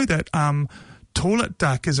 I know that toilet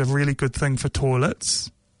duck is a really good thing for toilets.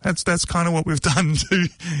 That's kind of what we've done to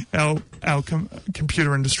our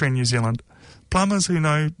computer industry in New Zealand. Plumbers who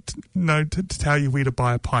know to tell you where to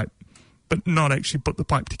buy a pipe, but not actually put the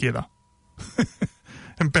pipe together.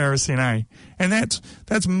 Embarrassing, eh? And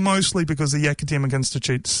that's mostly because the academic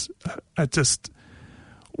institutes are just,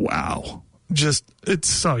 wow, it's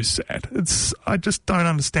so sad. I just don't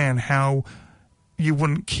understand how you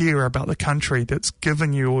wouldn't care about the country that's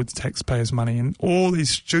given you all the taxpayers' money, and all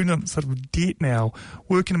these students that have debt now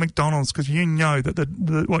working at McDonald's because you know that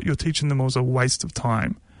what you're teaching them was a waste of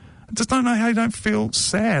time. I just don't know how you don't feel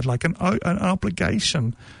sad, like an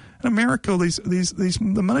obligation. In America,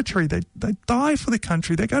 the military, they die for the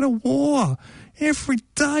country. They go to war every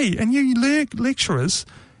day, and you lecturers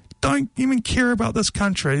don't even care about this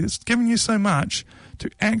country. It's giving you so much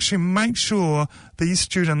to actually make sure these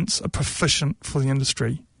students are proficient for the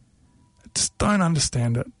industry. I just don't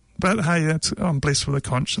understand it. But hey, I'm blessed with a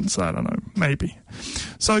conscience. I don't know, maybe.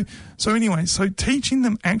 So anyway, teaching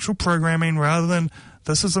them actual programming rather than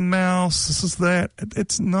this is a mouse, this is that,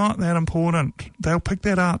 it's not that important. They'll pick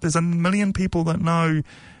that up. There's a million people that know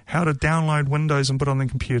how to download Windows and put on their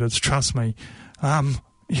computers. Trust me. That's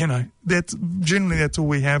all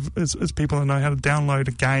we have is people that know how to download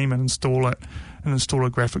a game and install it and install a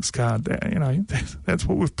graphics card. That's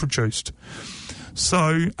what we've produced.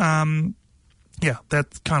 So,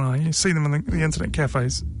 that's kind of, you see them in the internet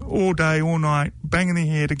cafes all day, all night, banging their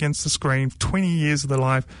head against the screen, 20 years of their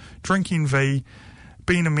life, drinking V,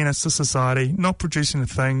 being a menace to society, not producing a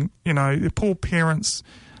thing, their poor parents.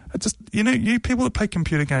 You people that play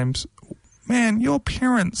computer games, man, your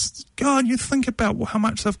parents, God, you think about how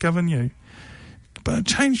much they've given you. But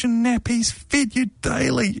changed your nappies, fed you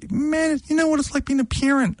daily. Man, you know what it's like being a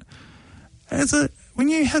parent. When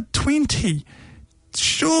you had 20,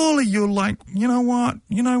 surely you're like, you know what?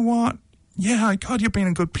 Yeah, God, you've been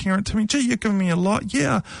a good parent to me. Gee, you've given me a lot.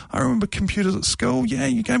 Yeah, I remember computers at school. Yeah,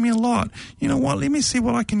 you gave me a lot. You know what? Let me see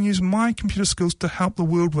what I can use my computer skills to help the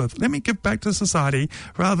world with. Let me give back to society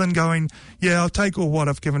rather than going, yeah, I'll take all what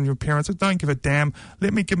I've given your parents. I don't give a damn.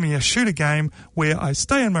 Let me give me a shooter game where I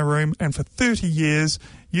stay in my room and for 30 years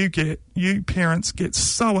you parents get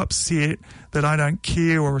so upset that I don't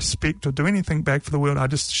care or respect or do anything back for the world. I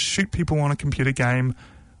just shoot people on a computer game.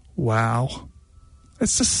 Wow.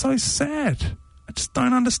 It's just so sad. I just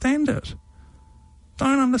don't understand it.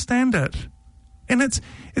 And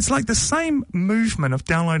it's like the same movement of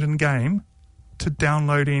downloading a game to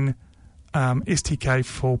downloading SDK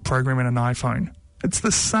for programming an iPhone. It's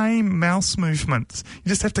the same mouse movements. You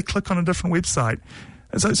just have to click on a different website.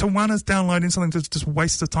 So one is downloading something that's just a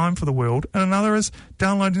waste of time for the world, and another is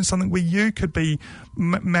downloading something where you could be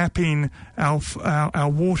mapping our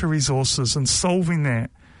water resources and solving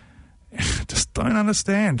that. Just don't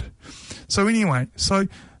understand. So anyway, so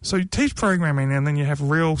you teach programming, and then you have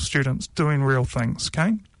real students doing real things,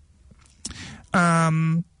 okay?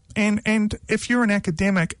 And if you're an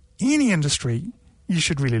academic, any industry, you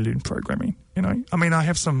should really learn programming, you know? I mean, I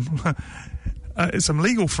have some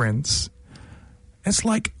legal friends. It's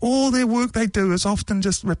like all their work they do is often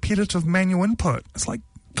just repetitive manual input. It's like,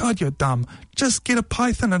 God, you're dumb. Just get a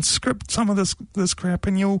Python and script some of this crap,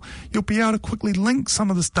 and you'll be able to quickly link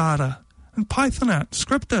some of this data and Python it,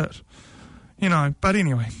 script it, you know. But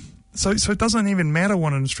anyway, so it doesn't even matter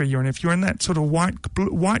what industry you're in. If you're in that sort of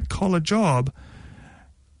white collar job,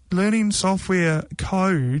 learning software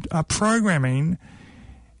code, programming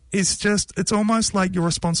is it's almost like your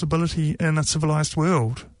responsibility in a civilized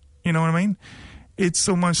world. You know what I mean? It's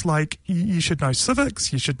almost like you should know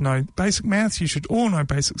civics, you should know basic maths, you should all know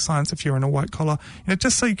basic science if you're in a white collar, you know,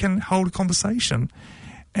 just so you can hold a conversation.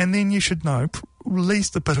 And then you should know at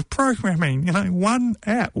least a bit of programming, you know, one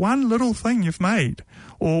app, one little thing you've made,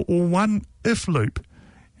 or one if loop.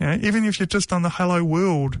 You know, even if you're just on the hello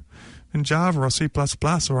world in Java or C++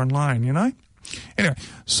 or online, you know. Anyway,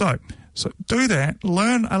 so do that,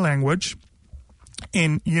 learn a language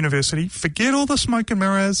in university, forget all the smoke and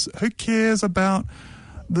mirrors, who cares about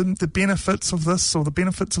the benefits of this or the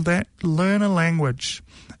benefits of that, learn a language.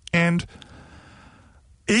 And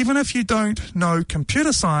even if you don't know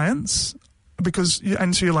computer science,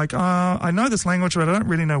 so you're like, I know this language, but I don't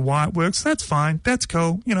really know why it works, that's fine, that's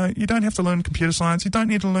cool, you know, you don't have to learn computer science, you don't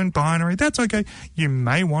need to learn binary, that's okay. You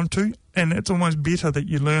may want to, and it's almost better that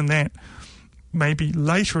you learn that maybe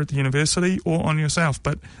later at the university or on yourself,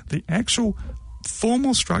 but the actual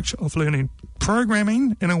formal structure of learning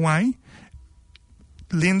programming, in a way,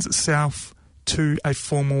 lends itself to a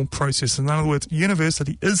formal process. In other words,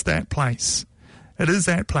 university is that place. It is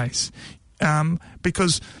that place.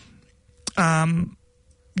 Because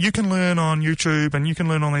you can learn on YouTube and you can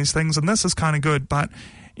learn on these things, and this is kind of good, but,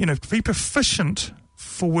 you know, to be proficient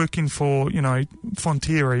for working for, you know,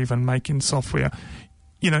 Frontier, even making software,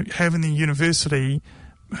 you know, having the university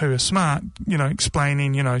who are smart, you know,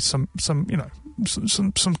 explaining, you know, some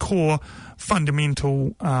core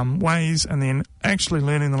fundamental ways, and then actually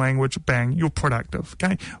learning the language, bang, you're productive,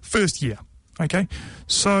 okay? First year, okay?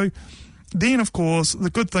 So then, of course, the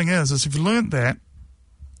good thing is if you've learnt that,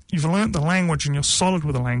 you've learnt the language and you're solid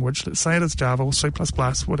with the language, let's say it is Java or C++,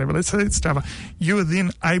 whatever, let's say it's Java, you are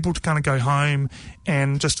then able to kind of go home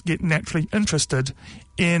and just get naturally interested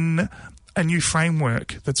in a new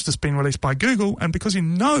framework that's just been released by Google, and because you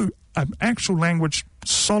know an actual language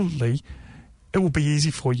solidly, it will be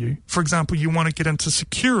easy for you. For example, you want to get into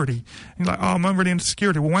security. And you're like, I'm really into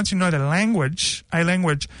security. Well, once you know the language,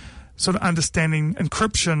 sort of understanding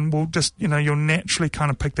encryption will just, you know, you'll naturally kind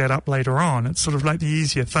of pick that up later on. It's sort of like the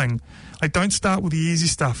easier thing. Like, don't start with the easy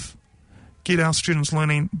stuff. Get our students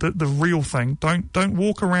learning the real thing. Don't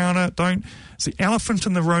walk around it. It's the elephant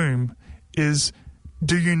in the room is,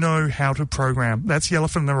 do you know how to program? That's the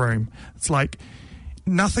elephant in the room. It's like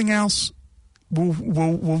nothing else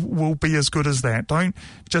will be as good as that. Don't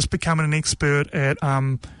just become an expert at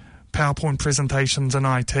PowerPoint presentations and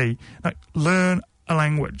IT. No, learn a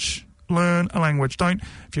language. Learn a language.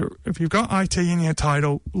 If you've got IT in your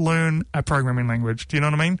title, learn a programming language. Do you know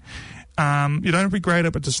what I mean? You don't have to be great at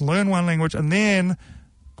it, but just learn one language, and then,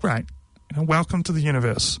 great, you know, welcome to the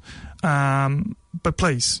universe. But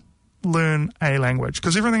please, learn a language,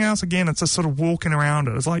 because everything else, again, it's just sort of walking around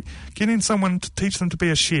it. It's like getting someone to teach them to be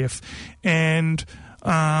a chef, and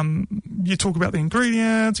you talk about the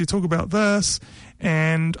ingredients, you talk about this,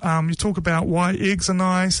 and you talk about why eggs are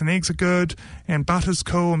nice and eggs are good and butter's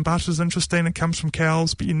cool and butter's interesting, it comes from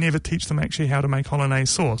cows, but you never teach them actually how to make hollandaise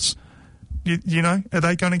sauce. You know, are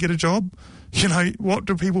they going to get a job? You know, what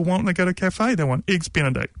do people want when they go to a cafe? They want eggs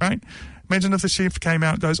Benedict, right? Imagine if the chef came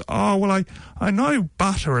out and goes, oh, well, I know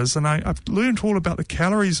butter is, and I've learned all about the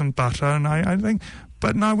calories in butter, and I think,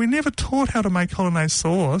 but no, we never taught how to make hollandaise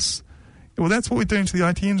sauce. Well, that's what we're doing to the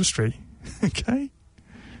IT industry, okay?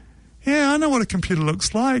 Yeah, I know what a computer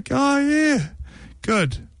looks like. Oh, yeah,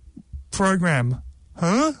 good. Program.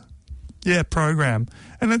 Huh? Yeah, program.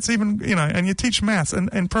 And it's even, you know, and you teach maths,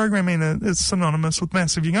 and programming is synonymous with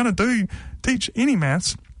maths. If you're going to teach any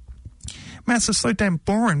maths is so damn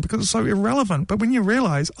boring because it's so irrelevant. But when you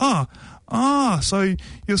realize, so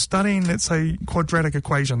you're studying, let's say, quadratic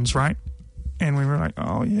equations, right? And we were like,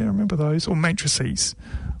 oh, yeah, remember those? Or matrices.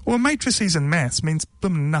 Well, matrices in maths means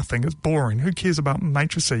nothing. It's boring. Who cares about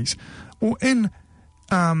matrices? Well, in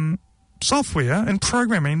software and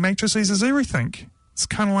programming matrices is everything. It's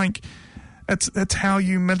kind of like it's how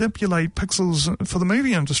you manipulate pixels for the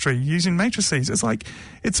movie industry using matrices.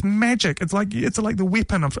 It's magic. It's like the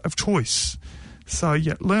weapon of choice. So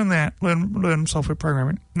yeah, learn that. Learn software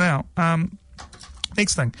programming. Now,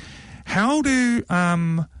 next thing, how do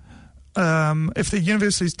if the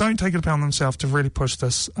universities don't take it upon themselves to really push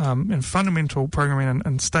this in fundamental programming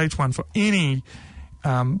and stage one for any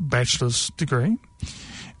bachelor's degree,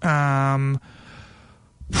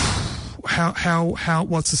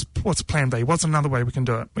 what's plan B? What's another way we can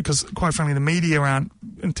do it? Because quite frankly, the media aren't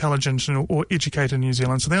intelligent or educated in New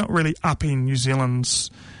Zealand, so they're not really upping New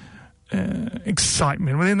Zealand's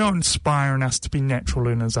excitement. Well, they're not inspiring us to be natural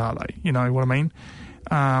learners, are they? You know what I mean?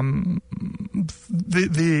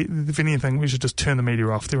 If anything, we should just turn the media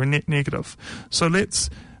off. They're a net negative.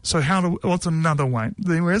 What's another way?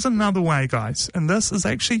 There is another way, guys, and this is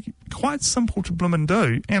actually quite simple to bloom and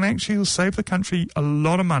do, and actually will save the country a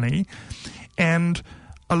lot of money, and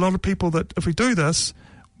a lot of people that, if we do this,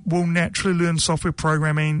 will naturally learn software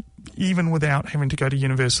programming even without having to go to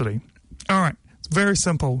university. All right, it's very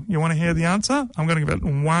simple. You want to hear the answer? I'm going to give it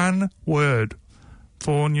one word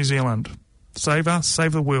for New Zealand. Save us,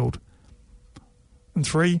 save the world. In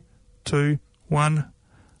 3, 2, 1,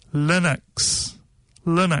 Linux.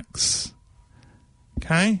 Linux.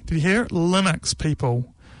 Okay, did you hear it? Linux,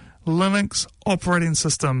 people. Linux operating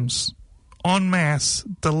systems. En masse,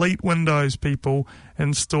 delete Windows, people.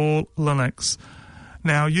 Install Linux.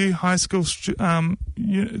 Now, you high school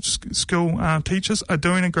teachers are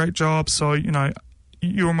doing a great job, so,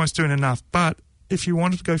 you're almost doing enough. But if you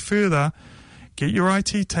wanted to go further, get your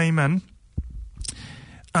IT team in.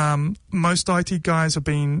 Most IT guys are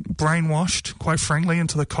being brainwashed, quite frankly,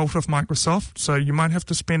 into the cult of Microsoft. So you might have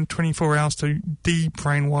to spend 24 hours to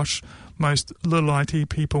de-brainwash most little IT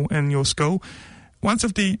people in your school. Once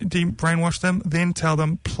you've de-brainwashed them, then tell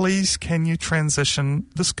them, please, can you transition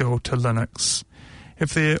the school to Linux?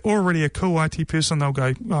 If they're already a cool IT person, they'll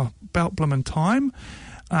go, about bloomin' time.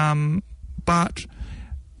 But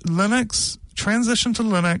Linux, transition to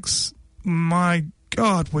Linux, my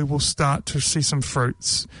God, we will start to see some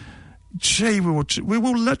fruits. We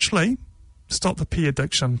will literally stop the pee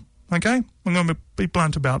addiction. Okay? I'm going to be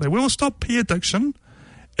blunt about that. We will stop pee addiction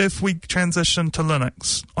if we transition to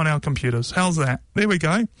Linux on our computers. How's that? There we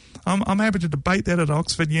go. I'm happy to debate that at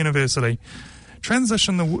Oxford University.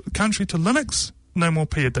 Transition the country to Linux, no more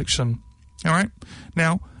pee addiction. All right?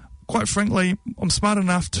 Now, quite frankly, I'm smart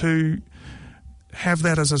enough to have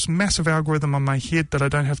that as this massive algorithm on my head that I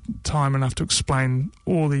don't have time enough to explain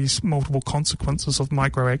all these multiple consequences of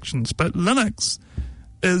micro actions. But Linux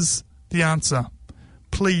is the answer.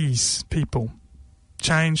 Please, people,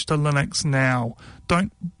 change to Linux now.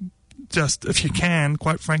 Don't just, if you can,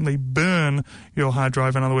 quite frankly, burn your hard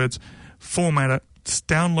drive. In other words, format it,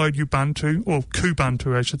 download Ubuntu, or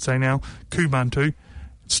Kubuntu, I should say now, Kubuntu,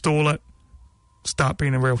 install it, start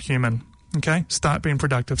being a real human. Okay, start being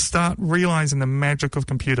productive. Start realizing the magic of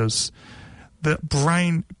computers. The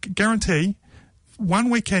brain, guarantee, one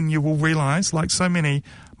weekend you will realize, like so many,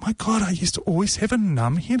 my God, I used to always have a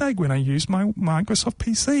numb headache when I used my Microsoft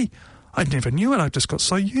PC. I never knew it. I just got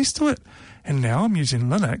so used to it. And now I'm using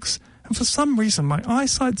Linux, and for some reason my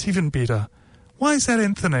eyesight's even better. Why is that,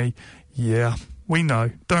 Anthony? Yeah, we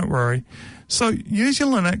know. Don't worry. So use your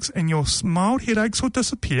Linux and your mild headaches will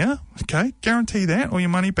disappear. Okay, guarantee that, or your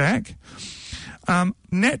money back.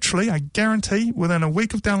 Naturally, I guarantee within a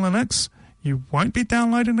week of down Linux, you won't be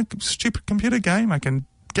downloading a stupid computer game. I can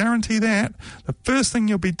guarantee that. The first thing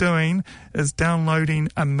you'll be doing is downloading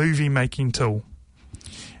a movie making tool.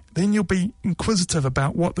 Then you'll be inquisitive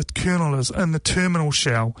about what the kernel is in the terminal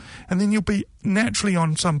shell. And then you'll be naturally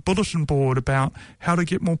on some bulletin board about how to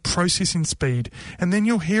get more processing speed. And then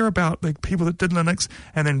you'll hear about the people that did Linux,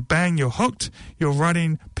 and then bang, you're hooked. You're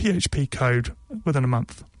writing PHP code within a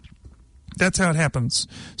month. That's how it happens.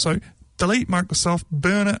 So delete Microsoft,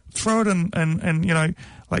 burn it, throw it in,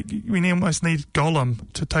 like we almost need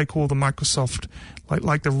Gollum to take all the Microsoft,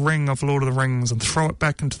 like the ring of Lord of the Rings, and throw it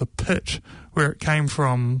back into the pit where it came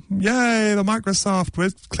from. Yay, the Microsoft,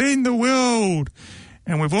 we've cleaned the world.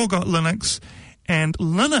 And we've all got Linux. And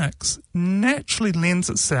Linux naturally lends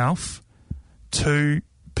itself to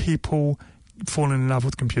people falling in love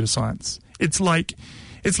with computer science. It's like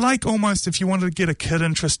almost if you wanted to get a kid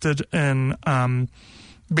interested in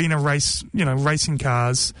being racing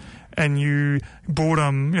cars, and you bought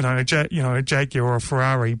them, a Jaguar or a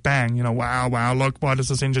Ferrari, bang, wow, look, what does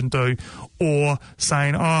this engine do? Or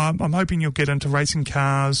saying, I'm hoping you'll get into racing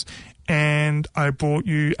cars, and I bought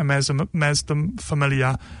you a Mazda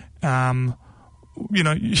Familia, you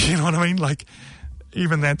know what I mean? Like,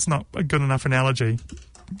 even that's not a good enough analogy,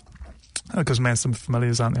 because massive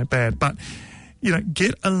familiars aren't that bad. But,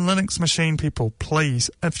 get a Linux machine, people, please.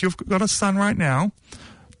 If you've got a son right now,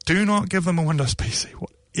 do not give them a Windows PC.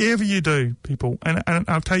 Whatever you do, people, and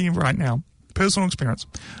I'll tell you right now, personal experience.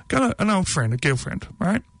 Got an old friend, a girlfriend,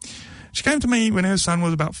 right? She came to me when her son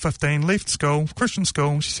was about 15, left school, Christian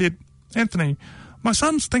school. She said, Anthony, my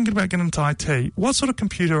son's thinking about getting into IT. What sort of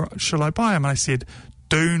computer should I buy him? And I said,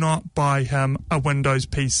 do not buy him a Windows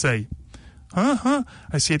PC. I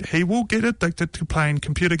said, he will get addicted to playing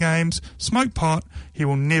computer games, smoke pot, he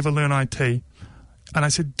will never learn IT. And I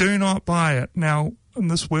said, do not buy it. Now, in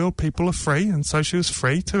this world, people are free, and so she was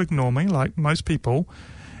free to ignore me, like most people.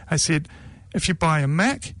 I said, if you buy a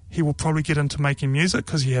Mac, he will probably get into making music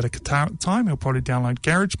because he had a guitar at the time. He'll probably download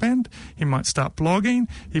GarageBand. He might start blogging.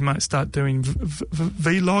 He might start doing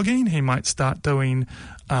vlogging. He might start doing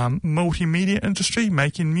multimedia industry,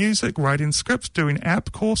 making music, writing scripts, doing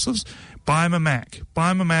app courses. Buy him a Mac.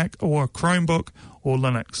 Buy him a Mac or a Chromebook or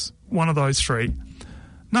Linux. One of those three.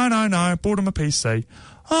 No. I bought him a PC.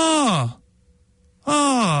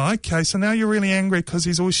 Okay, so now you're really angry because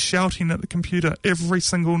he's always shouting at the computer every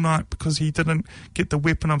single night because he didn't get the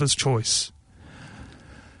weapon of his choice.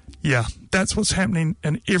 Yeah, that's what's happening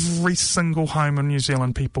in every single home in New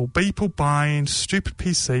Zealand, people. People buying stupid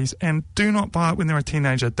PCs, and do not buy it when they're a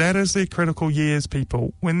teenager. That is their critical years,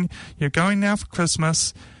 people. When you're going now for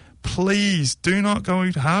Christmas, please do not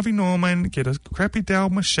go to Harvey Norman, get a crappy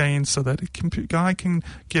Dell machine so that a guy can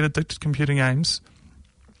get addicted to computer games.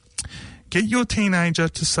 Get your teenager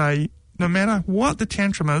to say, no matter what the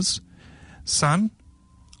tantrum is, son,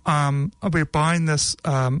 we're buying this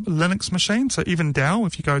Linux machine. So even Dell,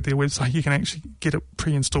 if you go to their website, you can actually get it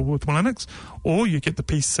pre-installed with Linux, or you get the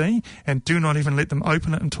PC and do not even let them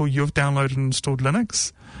open it until you've downloaded and installed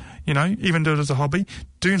Linux. Even do it as a hobby.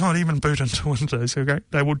 Do not even boot into Windows. Okay?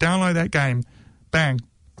 They will download that game. Bang.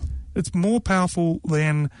 It's more powerful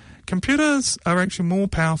than... Computers are actually more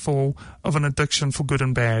powerful of an addiction for good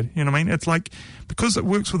and bad. You know what I mean? It's like, because it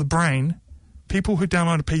works with the brain, people who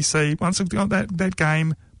download a PC, once they've got that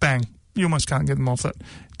game, bang, you almost can't get them off it.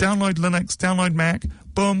 Download Linux, download Mac,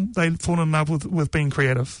 boom, they fall in love with being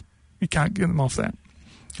creative. You can't get them off that.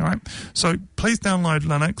 All right? So please download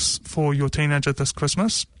Linux for your teenager this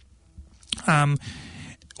Christmas.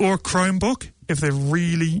 Or a Chromebook, if they're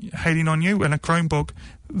really hating on you. And a Chromebook,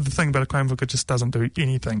 the thing about a Chromebook, it just doesn't do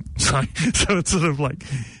anything. So it's sort of like,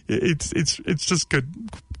 it's just good.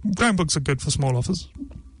 Chromebooks are good for small office.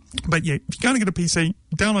 But yeah, if you're going to get a PC,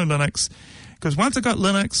 download Linux, because once they've got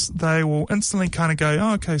Linux, they will instantly kind of go,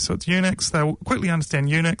 oh, okay, so it's Unix. They'll quickly understand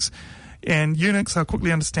Unix. And Unix, they'll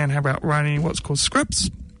quickly understand how about writing what's called scripts,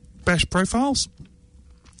 bash profiles.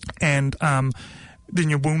 And then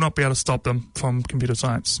you will not be able to stop them from computer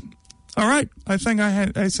science. All right, I think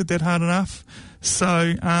I said that hard enough.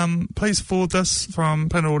 So please forward this from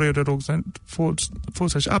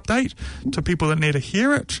planetaudio.org/update to people that need to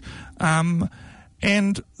hear it. And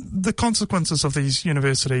the consequences of these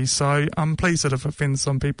universities. So I'm pleased that it offends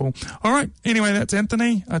some people. All right, anyway, that's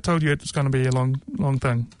Anthony. I told you it's going to be a long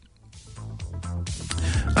thing.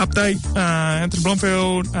 Update, Anthony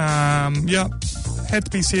Blomfield. Had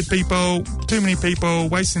to be said, people. Too many people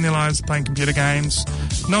wasting their lives playing computer games.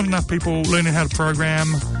 Not enough people learning how to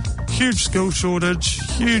program. Huge skill shortage.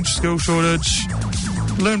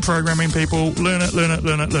 Learn programming, people. Learn it.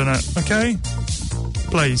 Okay?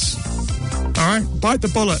 Please. All right? Bite the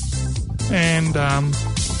bullet. And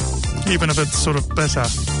even if it's sort of bitter,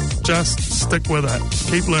 just stick with it.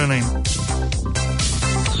 Keep learning.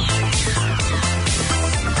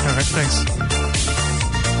 All right, thanks.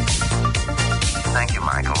 Thank you,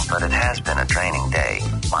 Michael, but it has been a training day.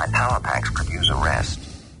 My power packs could use a rest.